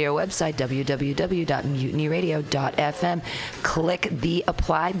Mutiny Radio website, www.mutinyradio.fm. Click the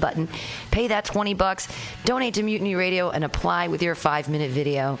apply button. Pay that $20. Donate to Mutiny Radio and apply with your 5-minute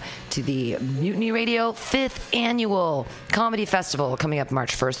video to the Mutiny Radio 5th Annual Comedy Festival coming up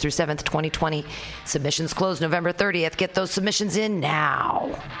March 1st through 7th, 2020. Submissions close November 30th. Get those submissions in now.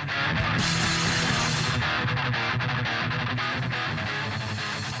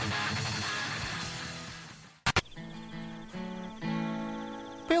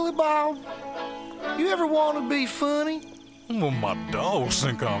 Billy Bob, you ever want to be funny? Well, my dogs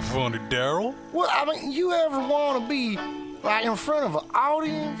think I'm funny, Daryl. Well, I mean, you ever want to be, like, in front of an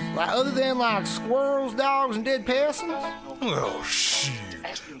audience? Like, other than, like, squirrels, dogs, and dead peasants? Oh,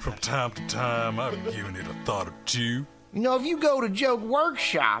 shit. From time to time, I've given it a thought or two. You know, if you go to Joke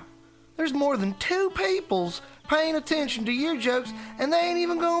Workshop, there's more than 2 peoples paying attention to your jokes, and they ain't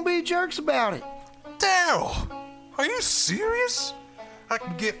even gonna be jerks about it. Daryl, are you serious? I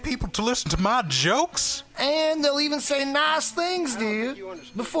can get people to listen to my jokes? And they'll even say nice things to you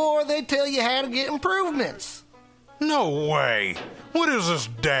before they tell you how to get improvements. No way. What is this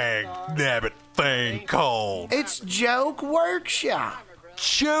dag-nabbit thing called? It's Joke Workshop.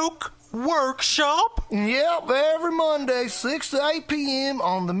 Joke Workshop? Yep, every Monday, 6 to 8 p.m.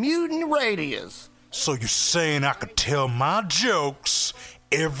 on the Mutiny Radios. So you're saying I could tell my jokes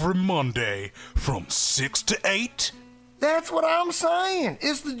every Monday from 6 to 8? That's what I'm saying.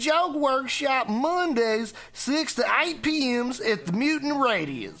 It's the Joke Workshop Mondays, 6 to 8 p.m. at the Mutiny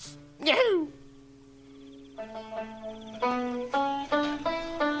Radios. Yahoo!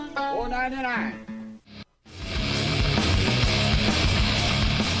 $4.99.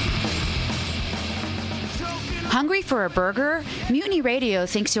 Hungry for a burger? Mutiny Radio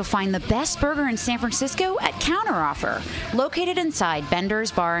thinks you'll find the best burger in San Francisco at Counteroffer, located inside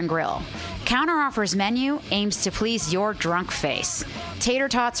Bender's Bar and Grill. Counteroffer's menu aims to please your drunk face. Tater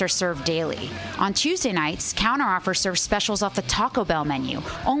tots are served daily. On Tuesday nights, Counteroffer serves specials off the Taco Bell menu,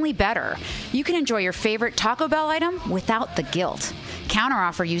 only better. You can enjoy your favorite Taco Bell item without the guilt.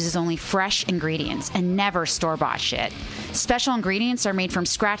 Counteroffer uses only fresh ingredients and never store-bought shit. Special ingredients are made from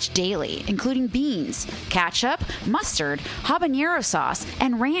scratch daily, including beans, ketchup, mustard, habanero sauce,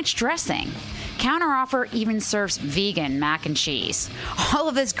 and ranch dressing. Counteroffer even serves vegan mac and cheese. All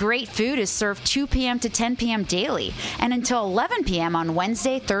of this great food is served 2 p.m. to 10 p.m. daily and until 11 p.m. on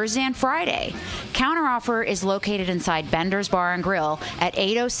Wednesday, Thursday, and Friday. Counteroffer is located inside Bender's Bar and Grill at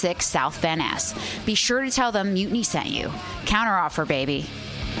 806 South Van Ness. Be sure to tell them Mutiny sent you. Counteroffer, baby.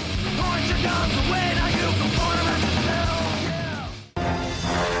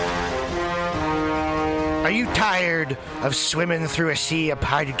 Are you tired of swimming through a sea of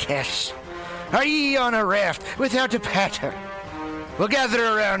podcasts? Are ye on a raft without a paddle? Well, gather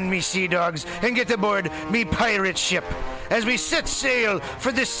around me, sea dogs, and get aboard me pirate ship as we set sail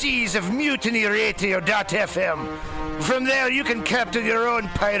for the seas of MutinyRadio.fm. From there, you can captain your own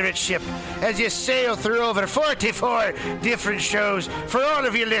pirate ship as you sail through over 44 different shows for all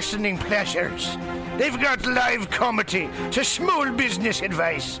of your listening pleasures. They've got live comedy to small business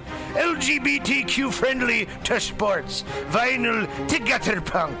advice, LGBTQ friendly to sports, vinyl to gutter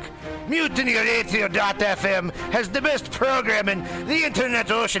punk. MutinyRadio.fm has the best programming the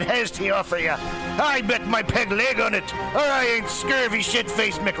internet ocean has to offer you. I bet my peg leg on it, or I ain't scurvy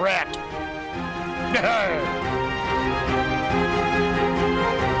shit-faced McRat.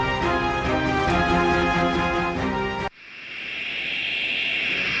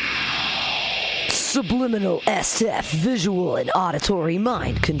 Subliminal SF visual and auditory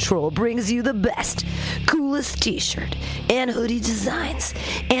mind control brings you the best, coolest t-shirt and hoodie designs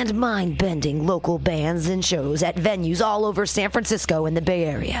and mind-bending local bands and shows at venues all over San Francisco and the Bay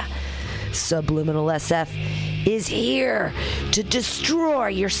Area. Subliminal SF is here to destroy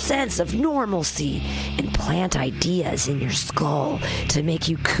your sense of normalcy and plant ideas in your skull to make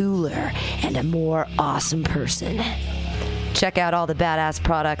you cooler and a more awesome person. Check out all the badass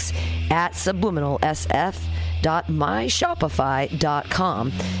products at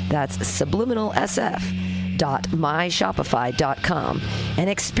subliminalsf.myshopify.com. That's subliminalsf.myshopify.com and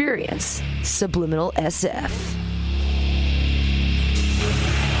experience Subliminal SF.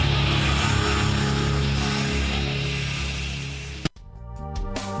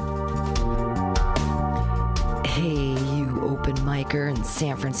 Hey, you open micer in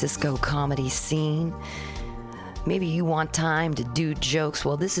San Francisco comedy scene. Maybe you want time to do jokes.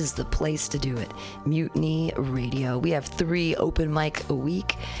 Well, this is the place to do it. Mutiny Radio. We have 3 open mic a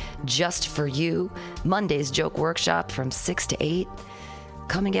week just for you. Monday's joke workshop from 6 to 8.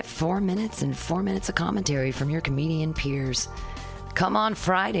 Come and get 4 minutes and 4 minutes of commentary from your comedian peers. Come on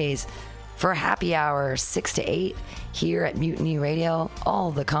Fridays for happy hour 6 to 8 here at Mutiny Radio. All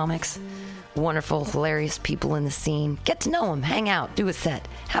the comics. Wonderful, hilarious people in the scene. Get to know them, hang out, do a set,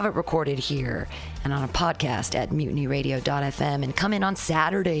 have it recorded here and on a podcast at MutinyRadio.fm, and come in on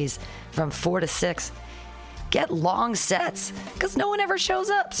Saturdays from 4 to 6. Get long sets because no one ever shows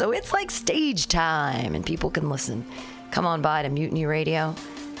up, so it's like stage time and people can listen. Come on by to Mutiny Radio.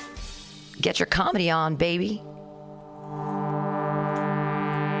 Get your comedy on, baby.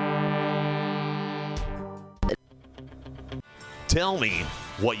 Tell me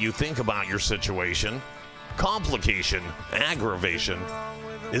what you think about your situation, complication, aggravation.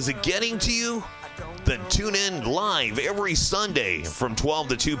 Is it getting to you? Then tune in live every Sunday from 12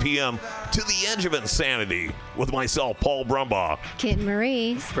 to 2 p.m. to The Edge of Insanity with myself, Paul Brumbaugh, Kitten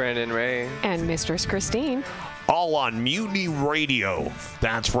Marie, Brandon Ray, and Mistress Christine. All on Mutiny Radio.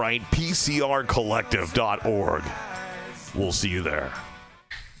 That's right, PCRcollective.org. We'll see you there.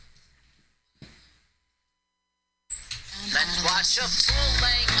 Let's watch a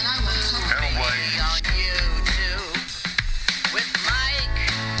full-length movie on YouTube with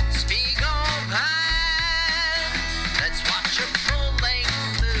Mike Spiegelman. Let's watch a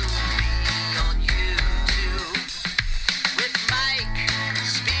full-length movie on YouTube with Mike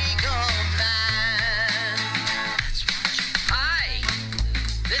Spiegelman. Let's watch it. Hi,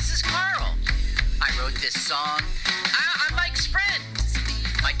 this is Carl. I wrote this song. I'm Mike's friend.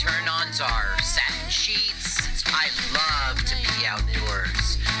 My turn-ons are satin sheets. I love to be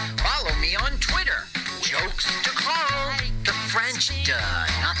outdoors. Follow me on Twitter. Jokes to Carl. The French duh,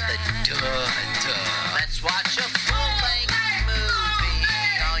 not the duh. Let's watch a full-length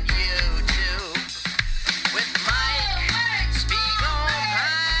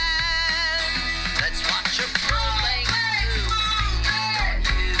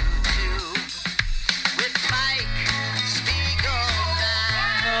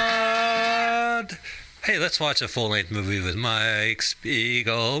Hey, let's watch a full-length movie with Mike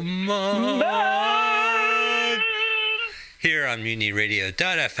Spiegelman. Here on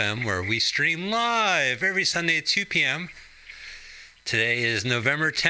MutinyRadio.fm, where we stream live every Sunday at 2 p.m. Today is November 10th.